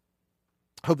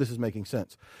 I hope this is making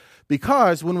sense.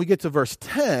 Because when we get to verse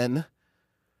 10,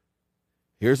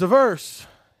 here's a verse.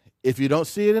 If you don't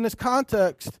see it in its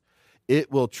context,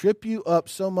 it will trip you up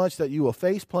so much that you will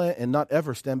face plant and not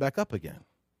ever stand back up again.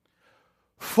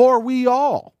 For we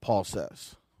all, Paul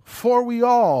says, for we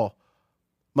all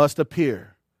must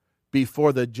appear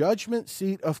before the judgment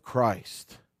seat of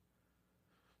Christ,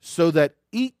 so that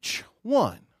each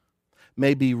one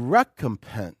may be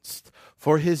recompensed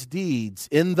for his deeds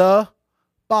in the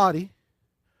body,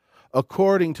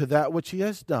 according to that which he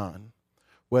has done,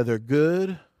 whether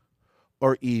good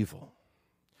or evil.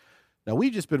 Now,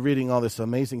 we've just been reading all this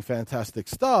amazing, fantastic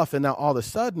stuff, and now all of a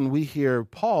sudden we hear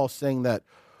Paul saying that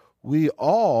we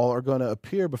all are going to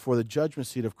appear before the judgment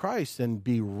seat of Christ and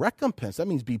be recompensed. That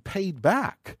means be paid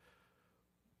back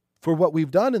for what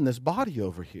we've done in this body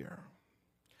over here.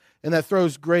 And that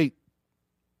throws great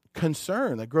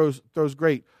concern, that throws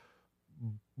great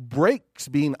brakes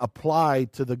being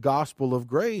applied to the gospel of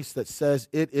grace that says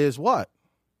it is what?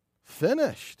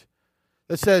 Finished.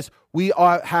 That says we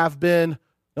have been,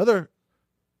 another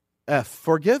F,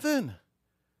 forgiven.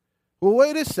 Well,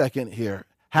 wait a second here.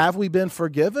 Have we been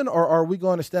forgiven, or are we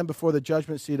going to stand before the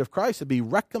judgment seat of Christ and be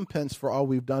recompensed for all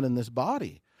we've done in this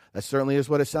body? That certainly is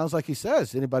what it sounds like he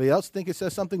says. Anybody else think it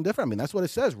says something different? I mean, that's what it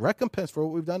says, recompense for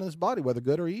what we've done in this body, whether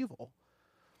good or evil.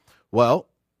 Well,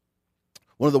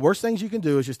 one of the worst things you can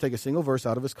do is just take a single verse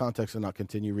out of its context and not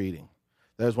continue reading.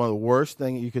 That is one of the worst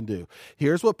things you can do.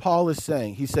 Here's what Paul is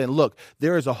saying. He's saying, look,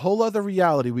 there is a whole other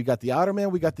reality. We got the outer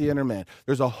man, we got the inner man.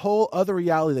 There's a whole other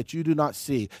reality that you do not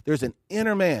see. There's an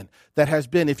inner man that has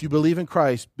been, if you believe in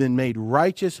Christ, been made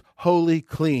righteous, holy,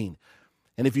 clean.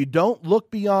 And if you don't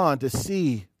look beyond to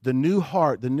see the new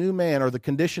heart, the new man, or the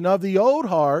condition of the old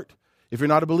heart, if you're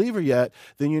not a believer yet,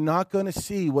 then you're not going to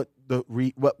see what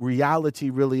reality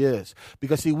really is.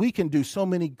 Because, see, we can do so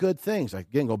many good things.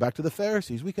 Again, go back to the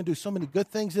Pharisees. We can do so many good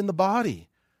things in the body.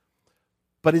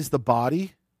 But is the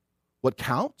body what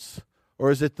counts?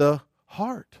 Or is it the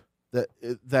heart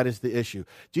that is the issue?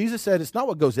 Jesus said it's not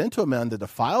what goes into a man that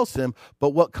defiles him,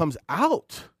 but what comes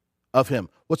out of him.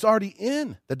 What's already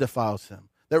in that defiles him.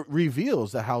 That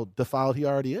reveals how defiled he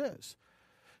already is.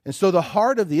 And so the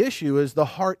heart of the issue is the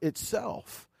heart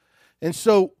itself. And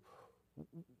so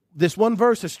this one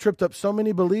verse has tripped up so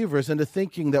many believers into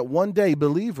thinking that one day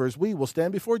believers, we will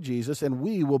stand before Jesus and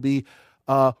we will be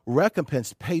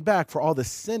recompensed, paid back for all the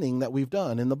sinning that we've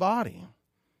done in the body.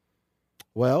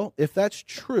 Well, if that's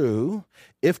true,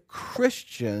 if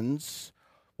Christians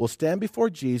will stand before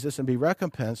Jesus and be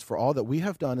recompensed for all that we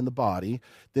have done in the body,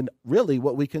 then really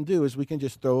what we can do is we can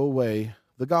just throw away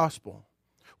the gospel.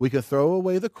 We can throw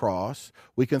away the cross.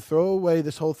 We can throw away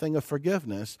this whole thing of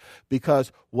forgiveness,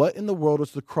 because what in the world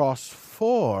is the cross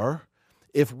for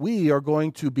if we are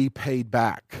going to be paid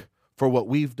back for what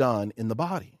we've done in the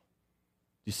body?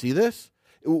 You see this?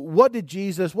 What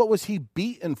was he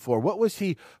beaten for? What was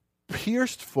he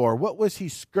pierced for? What was he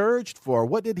scourged for?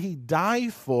 What did he die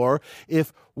for?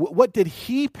 What did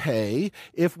he pay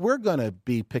if we're going to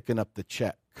be picking up the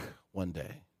check one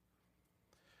day?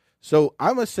 So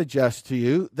I must suggest to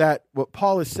you that what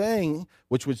Paul is saying,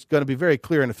 which was going to be very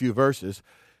clear in a few verses,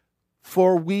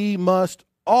 for we must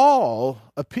all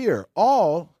appear.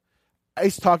 All,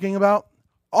 he's talking about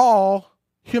all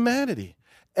humanity.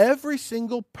 Every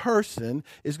single person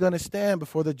is going to stand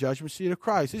before the judgment seat of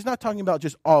Christ. He's not talking about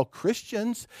just all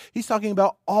Christians. He's talking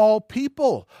about all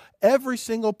people. Every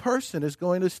single person is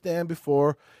going to stand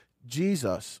before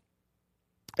Jesus.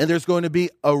 And there's going to be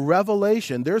a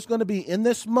revelation. There's going to be, in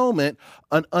this moment,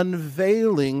 an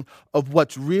unveiling of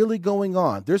what's really going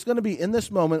on. There's going to be, in this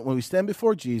moment, when we stand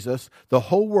before Jesus, the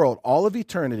whole world, all of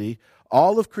eternity,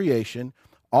 all of creation,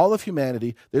 all of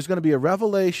humanity, there's going to be a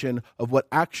revelation of what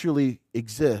actually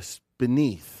exists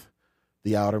beneath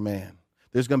the outer man.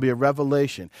 There's going to be a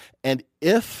revelation. And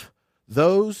if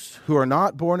those who are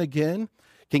not born again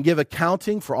can give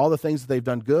accounting for all the things that they've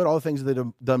done good, all the things that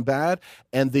they've done bad,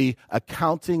 and the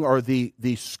accounting or the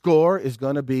score is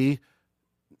going to be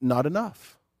not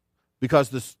enough,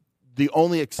 because the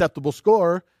only acceptable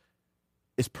score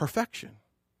is perfection.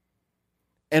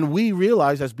 And we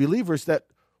realize as believers that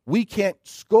we can't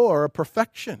score a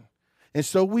perfection. And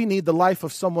so we need the life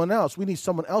of someone else. We need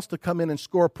someone else to come in and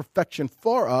score perfection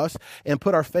for us and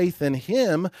put our faith in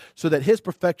him so that his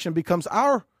perfection becomes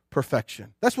our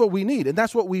perfection. That's what we need, and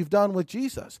that's what we've done with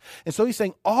Jesus. And so he's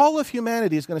saying all of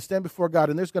humanity is going to stand before God,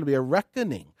 and there's going to be a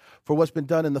reckoning for what's been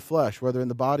done in the flesh, whether in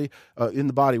the body,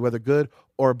 whether good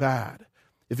or bad.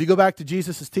 If you go back to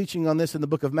Jesus' teaching on this in the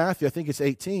book of Matthew, I think it's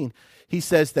 18, he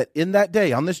says that in that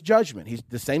day, on this judgment, he's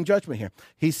the same judgment here,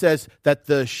 he says that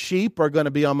the sheep are going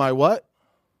to be on my what?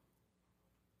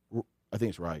 I think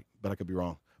it's right, but I could be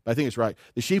wrong. But I think it's right.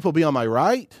 The sheep will be on my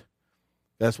right.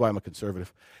 That's why I'm a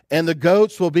conservative. And the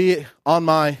goats will be on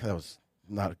my, that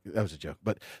was a joke,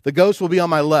 but the goats will be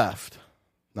on my left.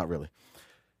 Not really.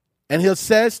 And he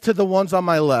says to the ones on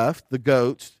my left, the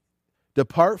goats,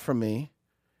 depart from me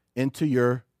into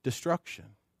your destruction.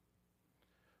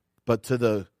 But to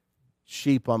the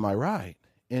sheep on my right,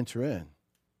 enter in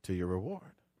to your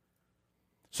reward.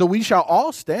 So we shall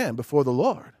all stand before the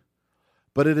Lord.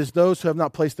 But it is those who have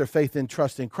not placed their faith and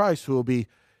trust in Christ who will be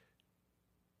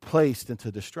placed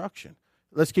into destruction.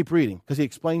 Let's keep reading because he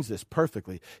explains this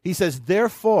perfectly. He says,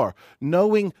 therefore,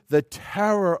 knowing the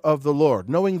terror of the Lord,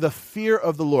 knowing the fear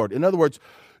of the Lord. In other words,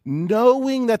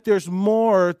 knowing that there's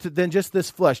more than just this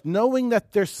flesh, knowing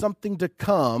that there's something to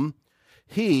come,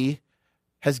 he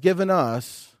has given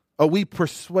us, we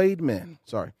persuade men,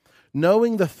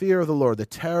 knowing the fear of the Lord, the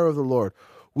terror of the Lord,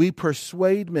 we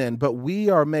persuade men, but we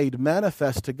are made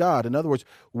manifest to God. In other words,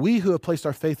 we who have placed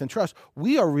our faith and trust,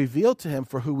 we are revealed to him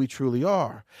for who we truly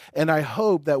are. And I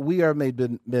hope that we are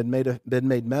been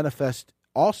made manifest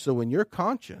also in your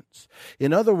conscience.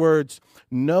 In other words,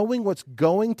 knowing what's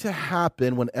going to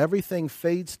happen when everything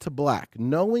fades to black,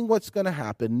 knowing what's going to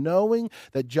happen, knowing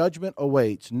that judgment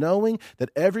awaits, knowing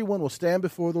that everyone will stand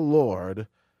before the Lord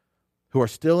who are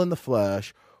still in the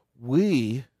flesh,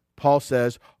 we, Paul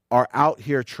says, are out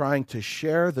here trying to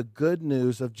share the good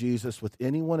news of Jesus with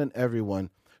anyone and everyone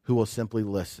who will simply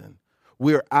listen.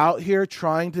 We're out here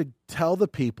trying to tell the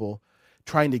people,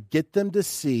 trying to get them to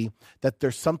see that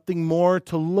there's something more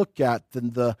to look at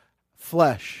than the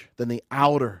flesh, than the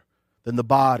outer, than the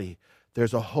body.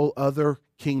 There's a whole other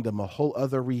kingdom, a whole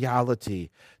other reality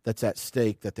that's at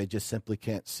stake that they just simply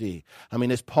can't see. I mean,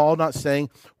 is Paul not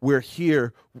saying we're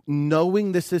here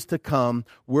knowing this is to come?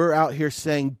 We're out here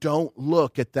saying don't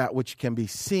look at that which can be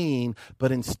seen,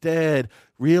 but instead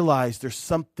realize there's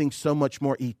something so much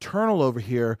more eternal over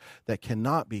here that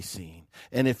cannot be seen.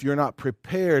 And if you're not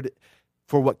prepared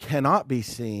for what cannot be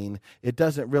seen, it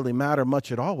doesn't really matter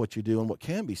much at all what you do and what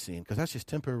can be seen, because that's just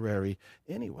temporary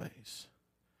anyways.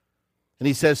 And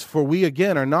he says, for we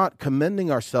again are not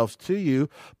commending ourselves to you,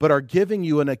 but are giving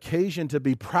you an occasion to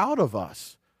be proud of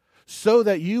us, so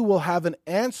that you will have an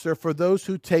answer for those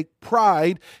who take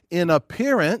pride in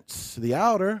appearance, the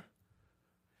outer,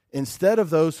 instead of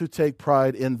those who take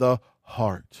pride in the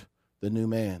heart, the new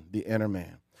man, the inner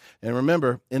man. And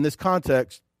remember, in this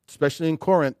context, especially in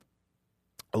Corinth,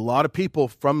 a lot of people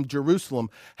from Jerusalem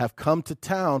have come to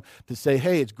town to say,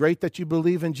 hey, it's great that you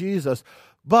believe in Jesus,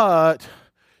 but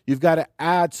you've got to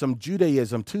add some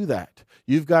Judaism to that.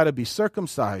 You've got to be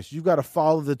circumcised. You've got to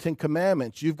follow the 10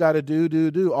 Commandments. You've got to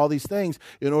do all these things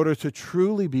in order to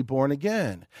truly be born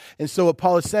again. And so what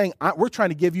Paul is saying, we're trying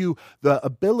to give you the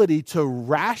ability to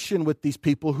ration with these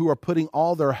people who are putting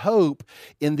all their hope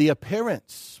in the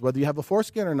appearance, whether you have a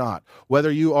foreskin or not,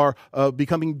 whether you are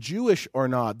becoming Jewish or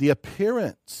not, the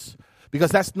appearance.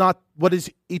 Because that's not what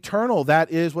is eternal.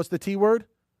 That is, what's the T word?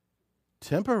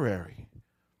 Temporary.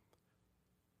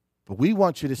 But we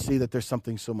want you to see that there's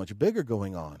something so much bigger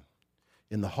going on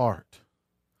in the heart.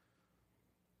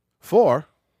 For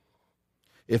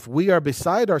if we are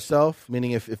beside ourselves,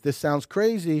 meaning if this sounds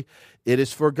crazy, it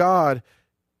is for God.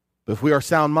 But if we are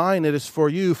sound mind, it is for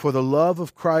you. For the love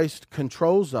of Christ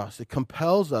controls us. It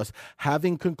compels us,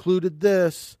 having concluded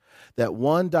this, that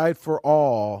one died for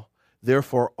all,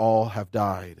 therefore all have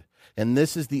died. And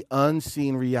this is the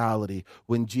unseen reality.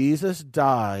 When Jesus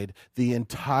died, the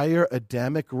entire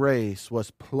Adamic race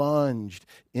was plunged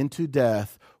into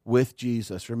death with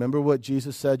Jesus. Remember what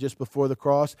Jesus said just before the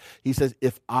cross? He says,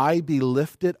 if I be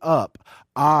lifted up,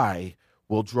 I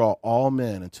will draw all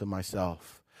men unto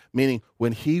myself. Meaning,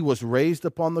 when he was raised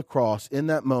upon the cross, in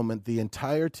that moment, the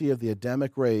entirety of the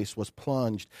Adamic race was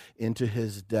plunged into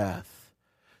his death.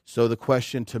 So the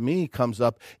question to me comes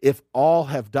up, if all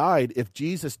have died, if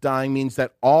Jesus dying means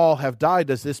that all have died,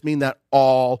 does this mean that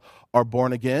all are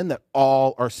born again, that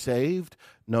all are saved?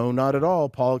 No, not at all.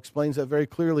 Paul explains that very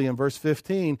clearly in verse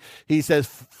 15. He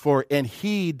says, and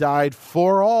he died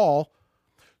for all,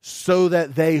 so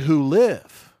that they who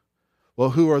live. Well,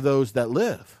 who are those that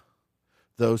live?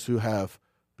 Those who have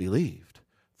believed,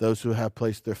 those who have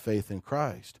placed their faith in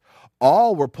Christ.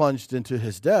 All were plunged into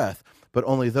his death, but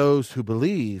only those who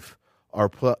believe are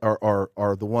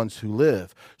the ones who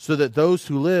live. So that those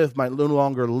who live might no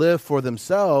longer live for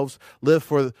themselves, live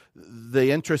for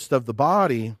the interest of the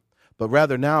body, but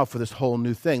rather now for this whole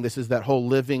new thing. This is that whole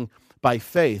living by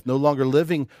faith, no longer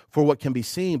living for what can be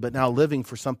seen, but now living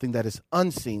for something that is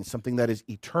unseen, something that is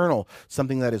eternal,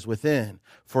 something that is within,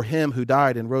 for him who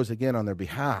died and rose again on their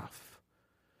behalf.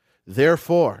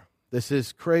 Therefore, this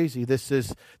is crazy. This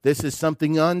is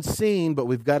something unseen, but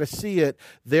we've got to see it.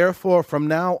 Therefore, from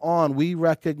now on, we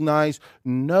recognize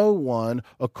no one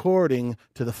according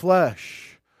to the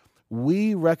flesh.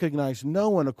 We recognize no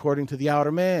one according to the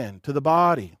outer man, to the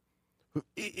body.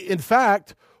 In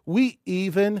fact, we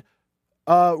even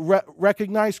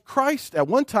recognize Christ at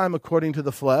one time according to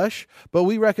the flesh, but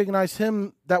we recognize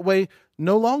him that way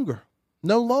no longer.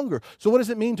 No longer. So what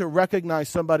does it mean to recognize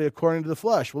somebody according to the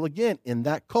flesh? Well, again, in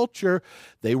that culture,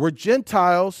 they were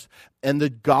Gentiles, and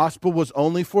the gospel was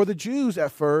only for the Jews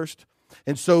at first.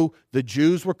 And so the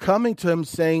Jews were coming to him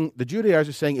saying, the Judaizers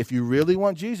are saying, if you really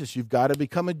want Jesus, you've got to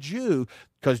become a Jew,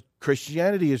 because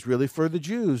Christianity is really for the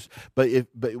Jews.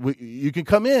 You can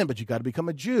come in, but you got to become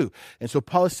a Jew. And so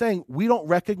Paul is saying, we don't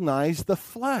recognize the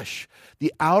flesh,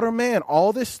 the outer man,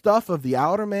 all this stuff of the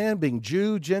outer man being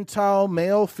Jew, Gentile,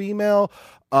 male, female,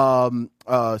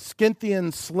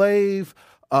 Scythian, slave,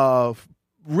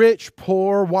 rich,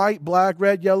 poor, white, black,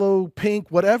 red, yellow, pink,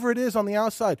 whatever it is on the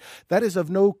outside, that is of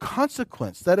no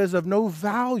consequence. That is of no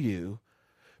value,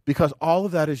 because all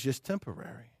of that is just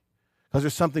temporary. Because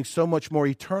there's something so much more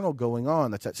eternal going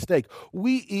on that's at stake.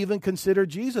 We even consider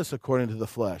Jesus according to the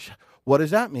flesh. What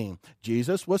does that mean?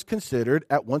 Jesus was considered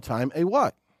at one time a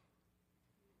what?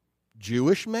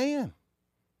 Jewish man.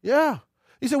 Yeah.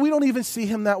 He said, we don't even see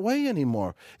him that way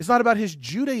anymore. It's not about his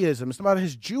Judaism. It's not about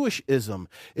his Jewishism.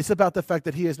 It's about the fact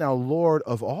that he is now Lord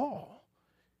of all.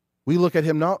 We look at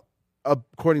him not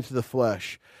according to the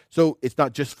flesh. So it's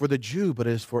not just for the Jew, but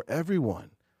it is for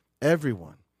everyone.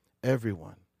 Everyone.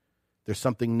 Everyone. There's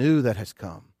something new that has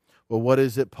come. Well, what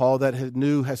is it, Paul, that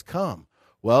new has come?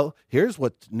 Well, here's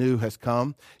what new has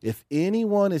come. If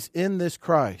anyone is in this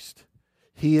Christ,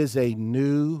 he is a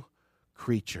new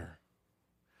creature.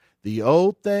 The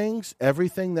old things,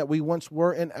 everything that we once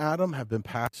were in Adam, have been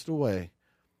passed away.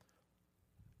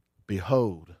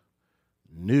 Behold,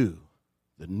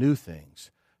 the new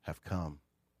things have come.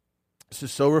 This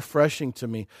is so refreshing to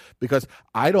me, because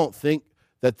I don't think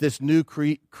that this new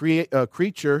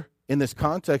creature in this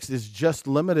context is just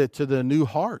limited to the new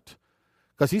heart,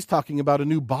 because he's talking about a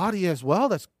new body as well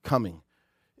that's coming.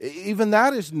 Even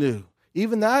that is new.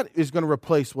 Even that is going to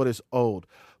replace what is old.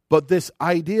 But this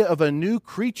idea of a new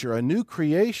creature, a new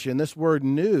creation, this word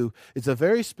new, is a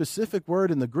very specific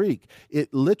word in the Greek.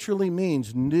 It literally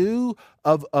means new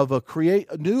of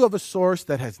a source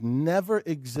that has never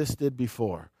existed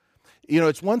before. You know,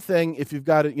 it's one thing if you've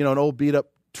got an old beat up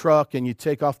truck and you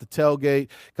take off the tailgate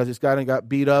because it's got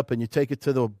beat up, and you take it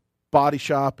to the body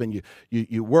shop and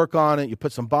you work on it, you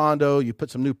put some Bondo, you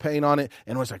put some new paint on it,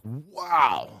 and it's like,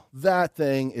 wow, that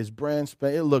thing is brand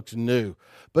spanking, it looks new.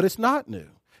 But it's not new.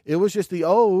 It was just the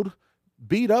old,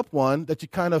 beat-up one that you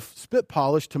kind of spit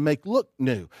polished to make look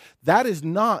new. That is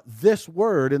not this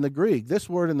word in the Greek. This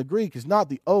word in the Greek is not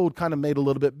the old kind of made a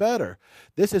little bit better.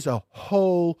 This is a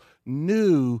whole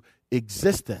new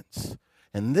existence.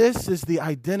 And this is the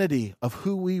identity of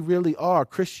who we really are.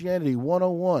 Christianity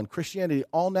 101, Christianity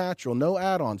all natural, no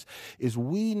add-ons, is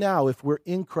we now, if we're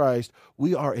in Christ,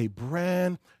 we are a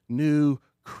brand new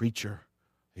creature,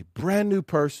 a brand new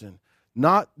person.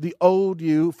 Not the old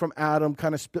you from Adam,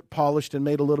 kind of spit polished and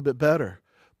made a little bit better,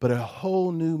 but a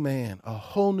whole new man, a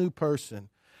whole new person.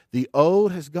 The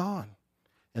old has gone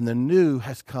and the new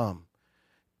has come.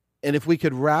 And if we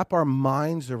could wrap our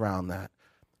minds around that,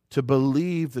 to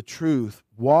believe the truth,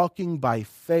 walking by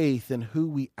faith in who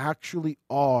we actually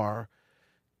are,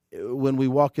 when we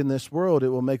walk in this world,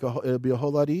 it'll be a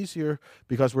whole lot easier,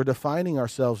 because we're defining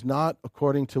ourselves not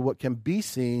according to what can be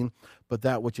seen, but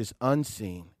that which is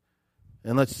unseen.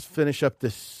 And let's finish up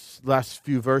this last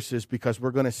few verses, because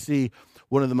we're going to see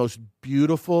one of the most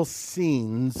beautiful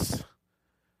scenes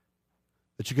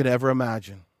that you could ever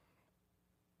imagine.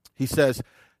 He says,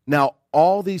 now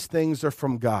all these things are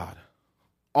from God.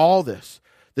 All this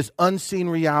unseen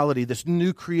reality, this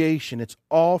new creation, it's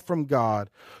all from God,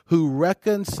 who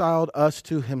reconciled us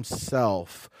to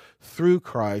himself through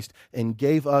Christ and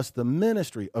gave us the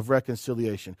ministry of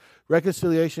reconciliation.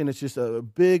 Reconciliation is just a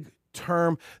big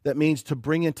term that means to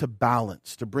bring into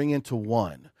balance, to bring into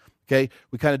one. Okay,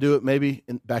 we kind of do it maybe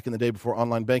back in the day before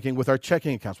online banking with our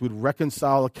checking accounts. We'd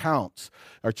reconcile accounts,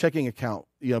 our checking account,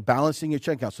 balancing your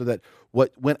checking account so that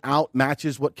what went out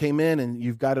matches what came in, and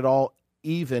you've got it all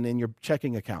even in your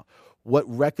checking account. What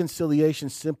reconciliation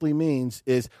simply means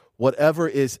is whatever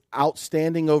is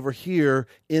outstanding over here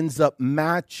ends up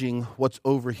matching what's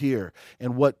over here.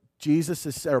 And what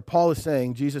Paul is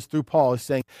saying, Jesus through Paul is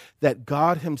saying that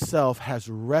God himself has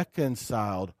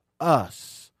reconciled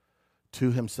us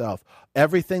to himself.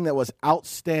 Everything that was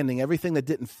outstanding, everything that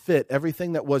didn't fit,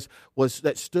 everything that was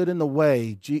that stood in the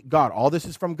way, God, all this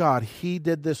is from God. He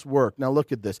did this work. Now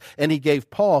look at this. And he gave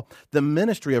Paul the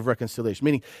ministry of reconciliation,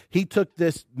 meaning he took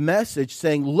this message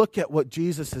saying, look at what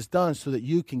Jesus has done so that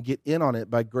you can get in on it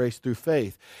by grace through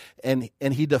faith. And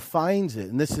he defines it.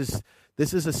 And this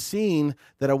is a scene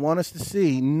that I want us to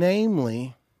see,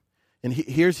 namely, and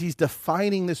he's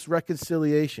defining this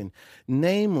reconciliation,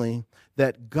 namely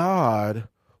that God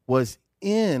was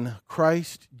in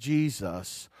Christ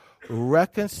Jesus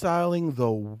reconciling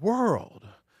the world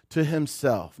to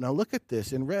himself. Now look at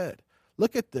this in red.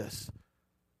 Look at this,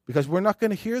 because we're not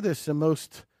going to hear this in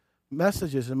most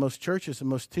messages and most churches and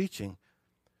most teaching.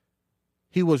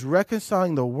 He was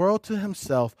reconciling the world to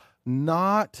himself,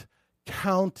 not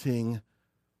counting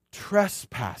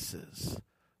trespasses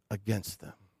against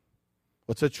them.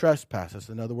 What's a trespass? That's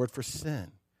another word for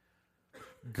sin.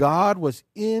 God was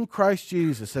in Christ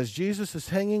Jesus. As Jesus is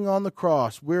hanging on the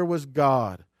cross, where was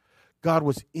God? God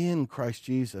was in Christ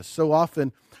Jesus. So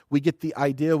often we get the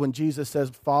idea when Jesus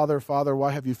says, Father, Father,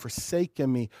 why have you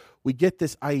forsaken me? We get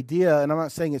this idea, and I'm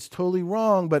not saying it's totally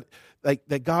wrong, but like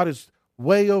that God is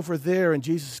way over there and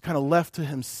Jesus is kind of left to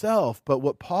himself. But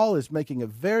what Paul is making it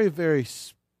very, very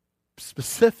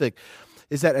specific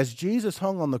is that as Jesus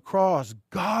hung on the cross,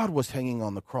 God was hanging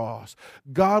on the cross.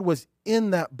 God was in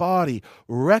that body,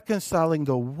 reconciling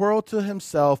the world to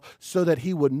himself so that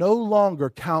he would no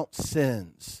longer count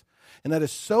sins. And that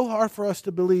is so hard for us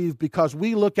to believe because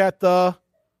we look at the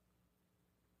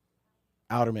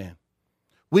outer man.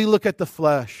 We look at the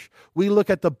flesh. We look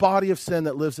at the body of sin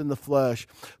that lives in the flesh.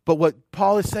 But what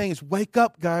Paul is saying is, wake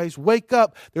up, guys, wake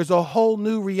up. There's a whole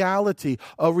new reality,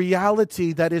 a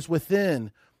reality that is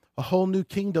within, a whole new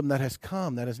kingdom that has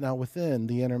come, that is now within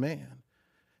the inner man.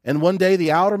 And one day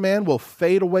the outer man will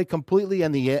fade away completely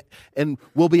and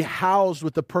will be housed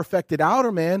with the perfected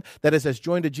outer man that is as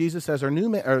joined to Jesus as our new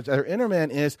man, or as our inner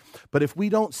man is. But if we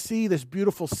don't see this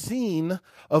beautiful scene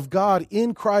of God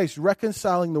in Christ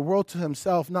reconciling the world to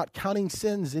himself, not counting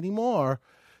sins anymore,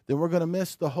 then we're going to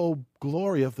miss the whole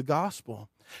glory of the gospel.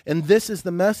 And this is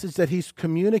the message that he's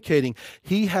communicating.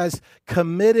 He has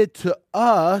committed to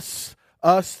us,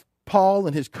 Paul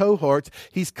and his cohorts,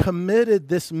 he's committed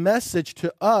this message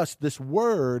to us, this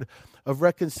word of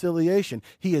reconciliation.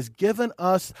 He has given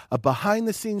us a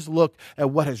behind-the-scenes look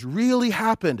at what has really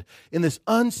happened in this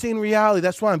unseen reality.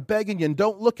 That's why I'm begging you, and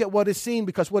don't look at what is seen,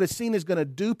 because what is seen is going to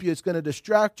dupe you. It's going to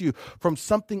distract you from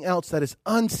something else that is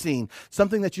unseen,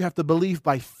 something that you have to believe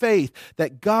by faith,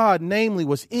 that God, namely,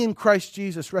 was in Christ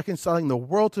Jesus reconciling the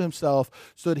world to himself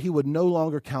so that he would no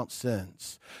longer count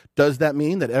sins. Does that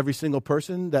mean that every single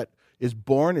person that is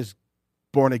born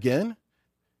again,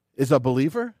 is a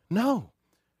believer? No.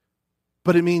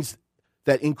 But it means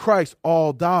that in Christ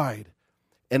all died.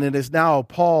 And it is now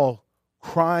Paul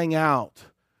crying out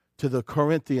to the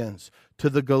Corinthians, to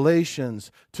the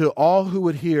Galatians, to all who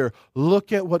would hear,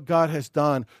 look at what God has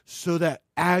done, so that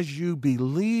as you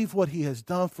believe what he has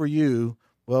done for you,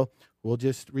 well, we'll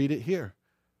just read it here.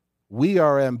 We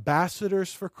are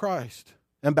ambassadors for Christ.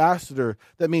 Ambassador,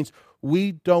 that means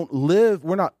we don't live,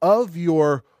 we're not of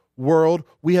your world.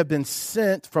 We have been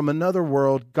sent from another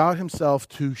world, God himself,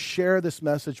 to share this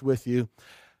message with you,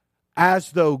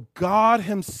 as though God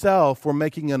himself were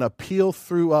making an appeal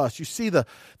through us. You see the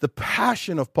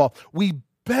passion of Paul. We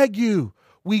beg you,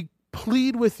 we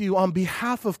plead with you on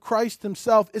behalf of Christ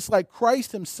himself. It's like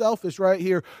Christ himself is right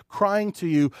here crying to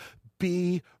you,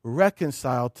 be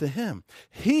reconciled to him.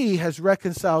 He has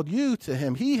reconciled you to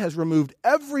him. He has removed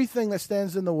everything that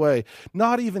stands in the way,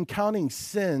 not even counting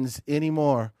sins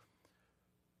anymore.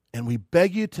 And we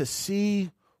beg you to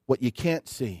see what you can't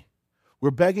see.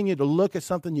 We're begging you to look at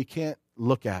something you can't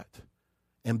look at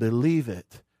and believe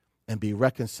it and be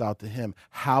reconciled to him.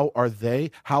 How are they?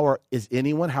 How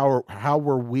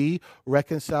were we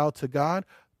reconciled to God?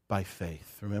 By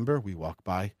faith. Remember, we walk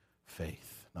by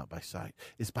faith, not by sight.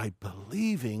 It's by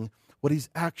believing what he's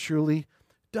actually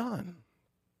done.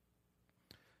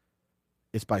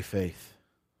 It's by faith.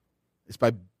 It's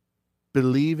by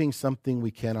believing something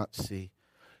we cannot see.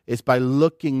 It's by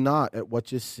looking not at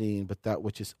what is seen, but that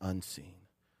which is unseen.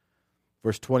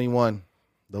 Verse 21,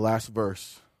 the last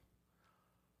verse,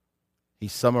 he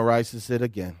summarizes it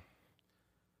again.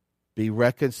 Be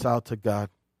reconciled to God,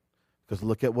 because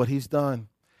look at what he's done.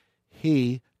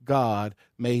 He, God,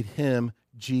 made him,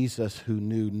 Jesus, who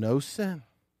knew no sin.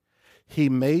 He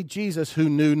made Jesus who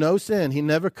knew no sin. He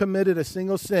never committed a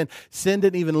single sin. Sin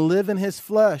didn't even live in his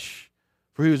flesh,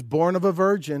 for he was born of a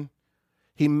virgin.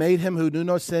 He made him who knew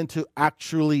no sin to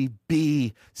actually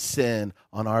be sin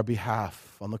on our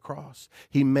behalf on the cross.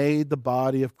 He made the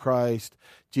body of Christ.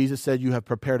 Jesus said, you have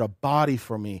prepared a body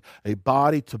for me, a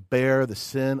body to bear the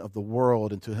sin of the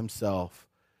world into himself.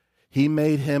 He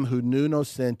made him who knew no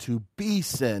sin to be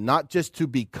sin, not just to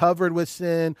be covered with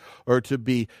sin or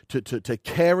to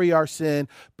carry our sin,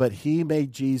 but he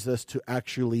made Jesus to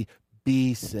actually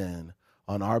be sin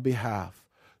on our behalf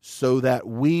so that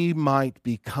we might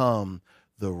become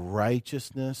the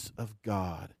righteousness of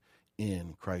God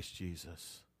in Christ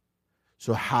Jesus.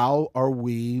 So how are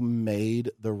we made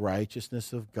the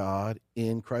righteousness of God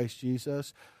in Christ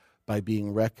Jesus? By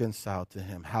being reconciled to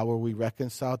him. How are we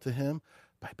reconciled to him?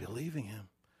 By believing him,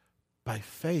 by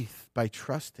faith, by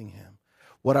trusting him.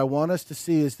 What I want us to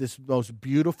see is this most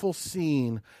beautiful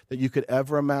scene that you could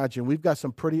ever imagine. We've got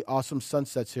some pretty awesome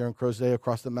sunsets here in Crozet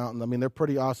across the mountain. I mean, they're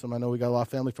pretty awesome. I know we got a lot of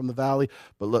family from the valley,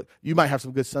 but look, you might have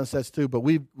some good sunsets too, but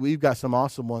we've got some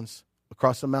awesome ones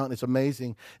across the mountain. It's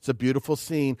amazing. It's a beautiful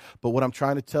scene. But what I'm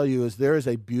trying to tell you is there is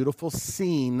a beautiful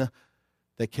scene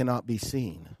that cannot be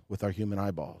seen with our human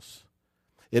eyeballs.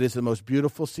 It is the most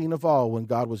beautiful scene of all when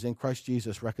God was in Christ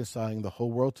Jesus, reconciling the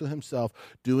whole world to himself,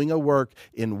 doing a work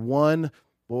in one,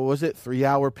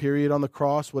 3-hour period on the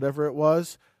cross, whatever it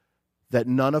was, that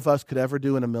none of us could ever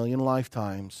do in a million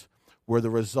lifetimes, where the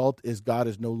result is God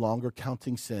is no longer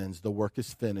counting sins. The work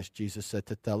is finished. Jesus said,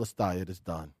 "Tetelestai," it is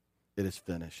done. It is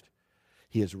finished.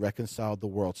 He has reconciled the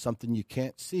world. Something you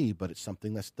can't see, but it's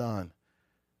something that's done.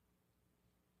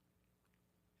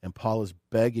 And Paul is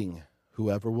begging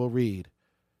whoever will read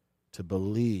to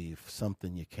believe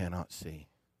something you cannot see.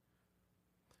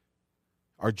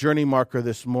 Our journey marker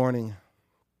this morning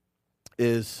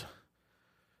is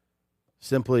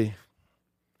simply,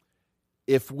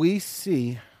 if we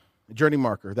see, a journey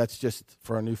marker, that's just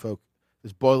for our new folk,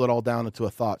 just boil it all down into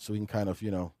a thought so we can kind of,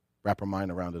 wrap our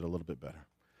mind around it a little bit better.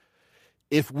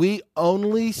 If we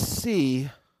only see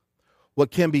what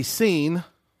can be seen,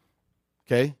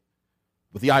 okay,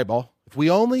 with the eyeball, if we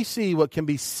only see what can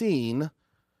be seen,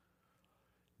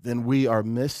 then we are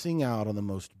missing out on the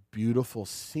most beautiful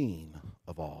scene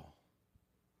of all.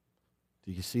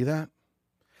 Do you see that?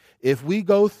 If we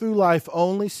go through life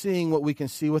only seeing what we can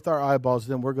see with our eyeballs,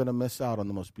 then we're going to miss out on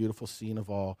the most beautiful scene of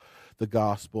all, the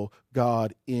gospel,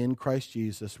 God in Christ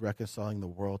Jesus reconciling the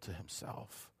world to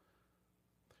himself.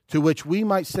 To which we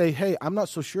might say, hey, I'm not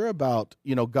so sure about,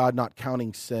 God not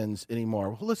counting sins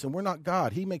anymore. Well, listen, we're not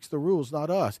God. He makes the rules, not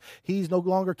us. He's no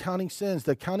longer counting sins.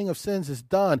 The counting of sins is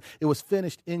done. It was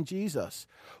finished in Jesus.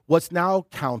 What's now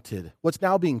counted? What's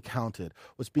now being counted?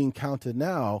 What's being counted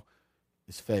now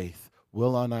is faith.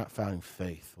 Will I not find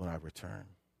faith when I return?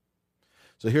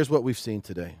 So here's what we've seen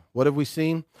today. What have we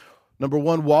seen? Number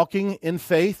one, walking in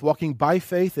faith, walking by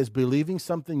faith is believing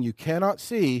something you cannot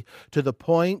see to the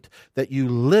point that you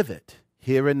live it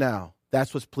here and now.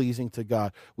 That's what's pleasing to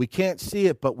God. We can't see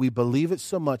it, but we believe it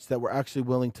so much that we're actually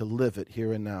willing to live it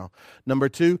here and now. Number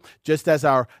two, just as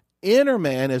our inner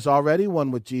man is already one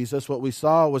with Jesus, what we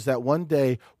saw was that one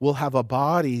day we'll have a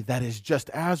body that is just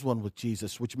as one with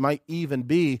Jesus, which might even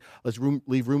be,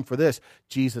 leave room for this,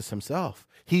 Jesus himself.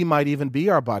 He might even be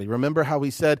our body. Remember how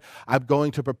he said, I'm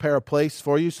going to prepare a place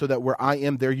for you so that where I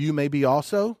am, there you may be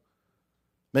also?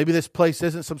 Maybe this place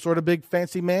isn't some sort of big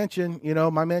fancy mansion.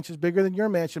 My mansion's bigger than your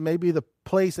mansion. Maybe the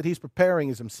place that he's preparing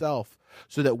is himself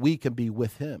so that we can be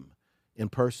with him in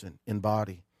person, in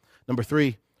body. Number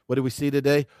three, what do we see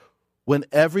today? When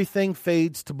everything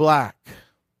fades to black,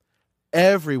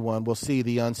 everyone will see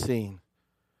the unseen,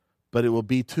 but it will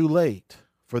be too late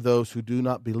for those who do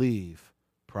not believe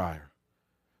prior.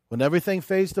 When everything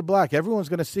fades to black, everyone's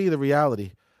going to see the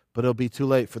reality, but it'll be too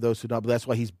late for those who don't. That's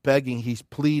why he's begging, he's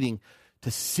pleading to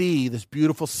see this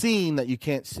beautiful scene that you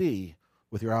can't see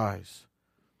with your eyes.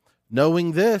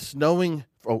 Knowing this, number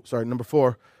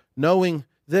four, knowing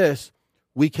this,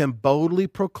 we can boldly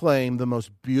proclaim the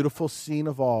most beautiful scene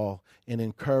of all and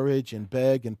encourage and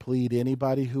beg and plead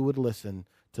anybody who would listen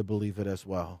to believe it as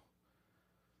well.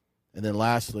 And then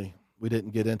lastly, we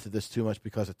didn't get into this too much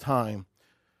because of time,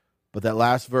 but that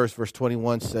last verse, verse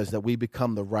 21, says that we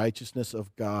become the righteousness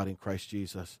of God in Christ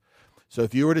Jesus. So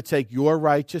if you were to take your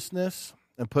righteousness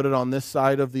and put it on this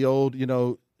side of the old,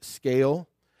 scale,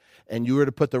 and you were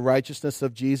to put the righteousness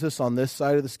of Jesus on this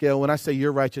side of the scale, when I say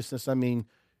your righteousness, I mean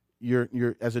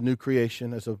you're as a new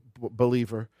creation, as a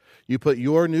believer. You put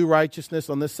your new righteousness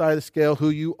on this side of the scale, who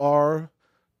you are.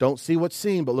 Don't see what's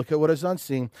seen, but look at what is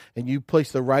unseen. And you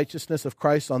place the righteousness of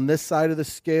Christ on this side of the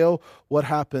scale. What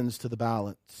happens to the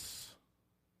balance?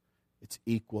 It's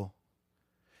equal.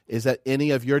 Is that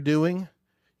any of your doing?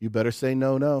 You better say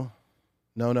no, no.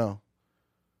 No, no.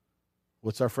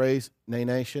 What's our phrase? Nay,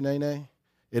 nay, shenay, nay.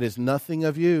 It is nothing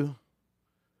of you.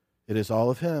 It is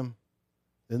all of him.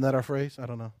 Isn't that our phrase? I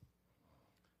don't know.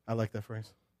 I like that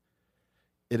phrase.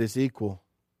 It is equal.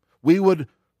 We would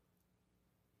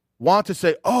want to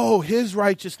say, oh, his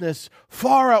righteousness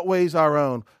far outweighs our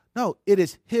own. No, it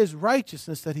is his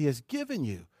righteousness that he has given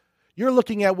you. You're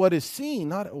looking at what is seen,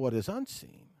 not at what is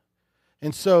unseen.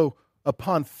 And so,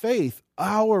 upon faith,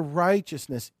 our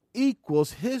righteousness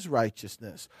equals his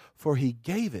righteousness, for he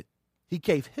gave it. He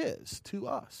gave his to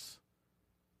us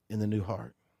in the new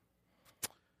heart.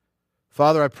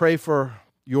 Father, I pray for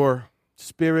your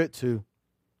Spirit to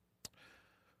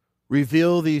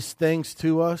reveal these things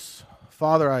to us.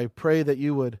 Father, I pray that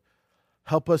you would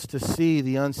help us to see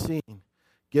the unseen.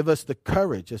 Give us the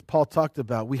courage, as Paul talked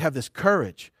about. We have this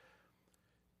courage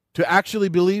to actually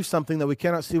believe something that we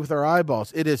cannot see with our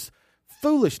eyeballs. It is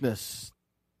foolishness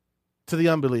to the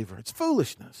unbeliever. It's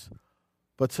foolishness.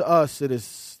 But to us, it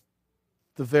is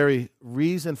the very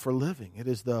reason for living. It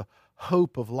is the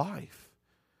hope of life.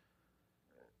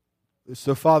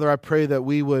 So, Father, I pray that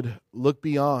we would look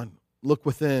beyond, look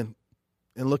within,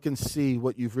 and look and see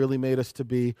what you've really made us to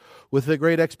be, with the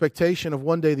great expectation of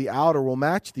one day the outer will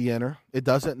match the inner. It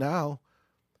doesn't now,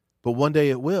 but one day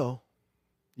it will.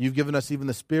 You've given us even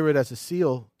the Spirit as a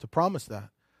seal to promise that.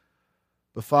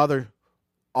 But Father,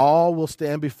 all will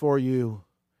stand before you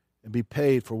and be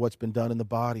paid for what's been done in the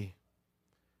body.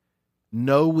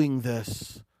 Knowing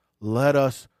this, let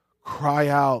us cry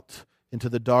out into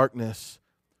the darkness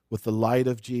with the light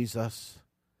of Jesus,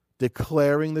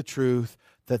 declaring the truth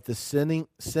that the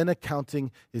sin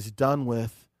accounting is done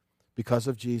with because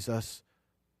of Jesus.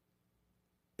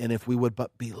 And if we would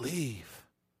but believe,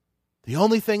 the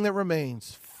only thing that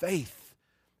remains, faith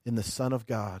in the Son of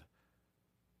God.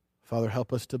 Father,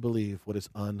 help us to believe what is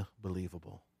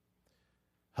unbelievable.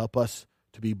 Help us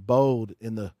to be bold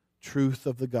in the truth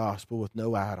of the gospel with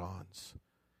no add-ons.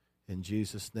 In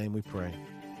Jesus' name we pray.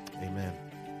 Amen.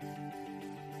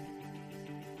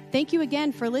 Thank you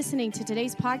again for listening to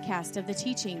today's podcast of the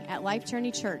teaching at Life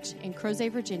Journey Church in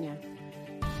Crozet, Virginia.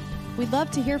 We'd love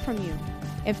to hear from you.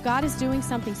 If God is doing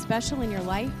something special in your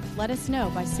life, let us know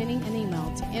by sending an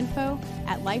email to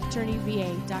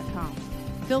info@lifejourneyva.com.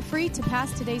 Feel free to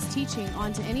pass today's teaching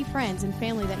on to any friends and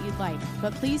family that you'd like,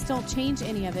 but please don't change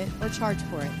any of it or charge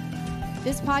for it.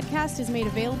 This podcast is made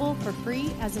available for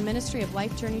free as a ministry of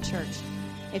Life Journey Church.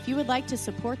 If you would like to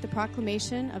support the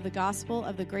proclamation of the gospel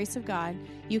of the grace of God,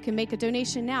 you can make a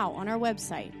donation now on our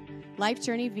website,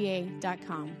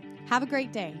 lifejourneyva.com. Have a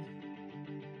great day.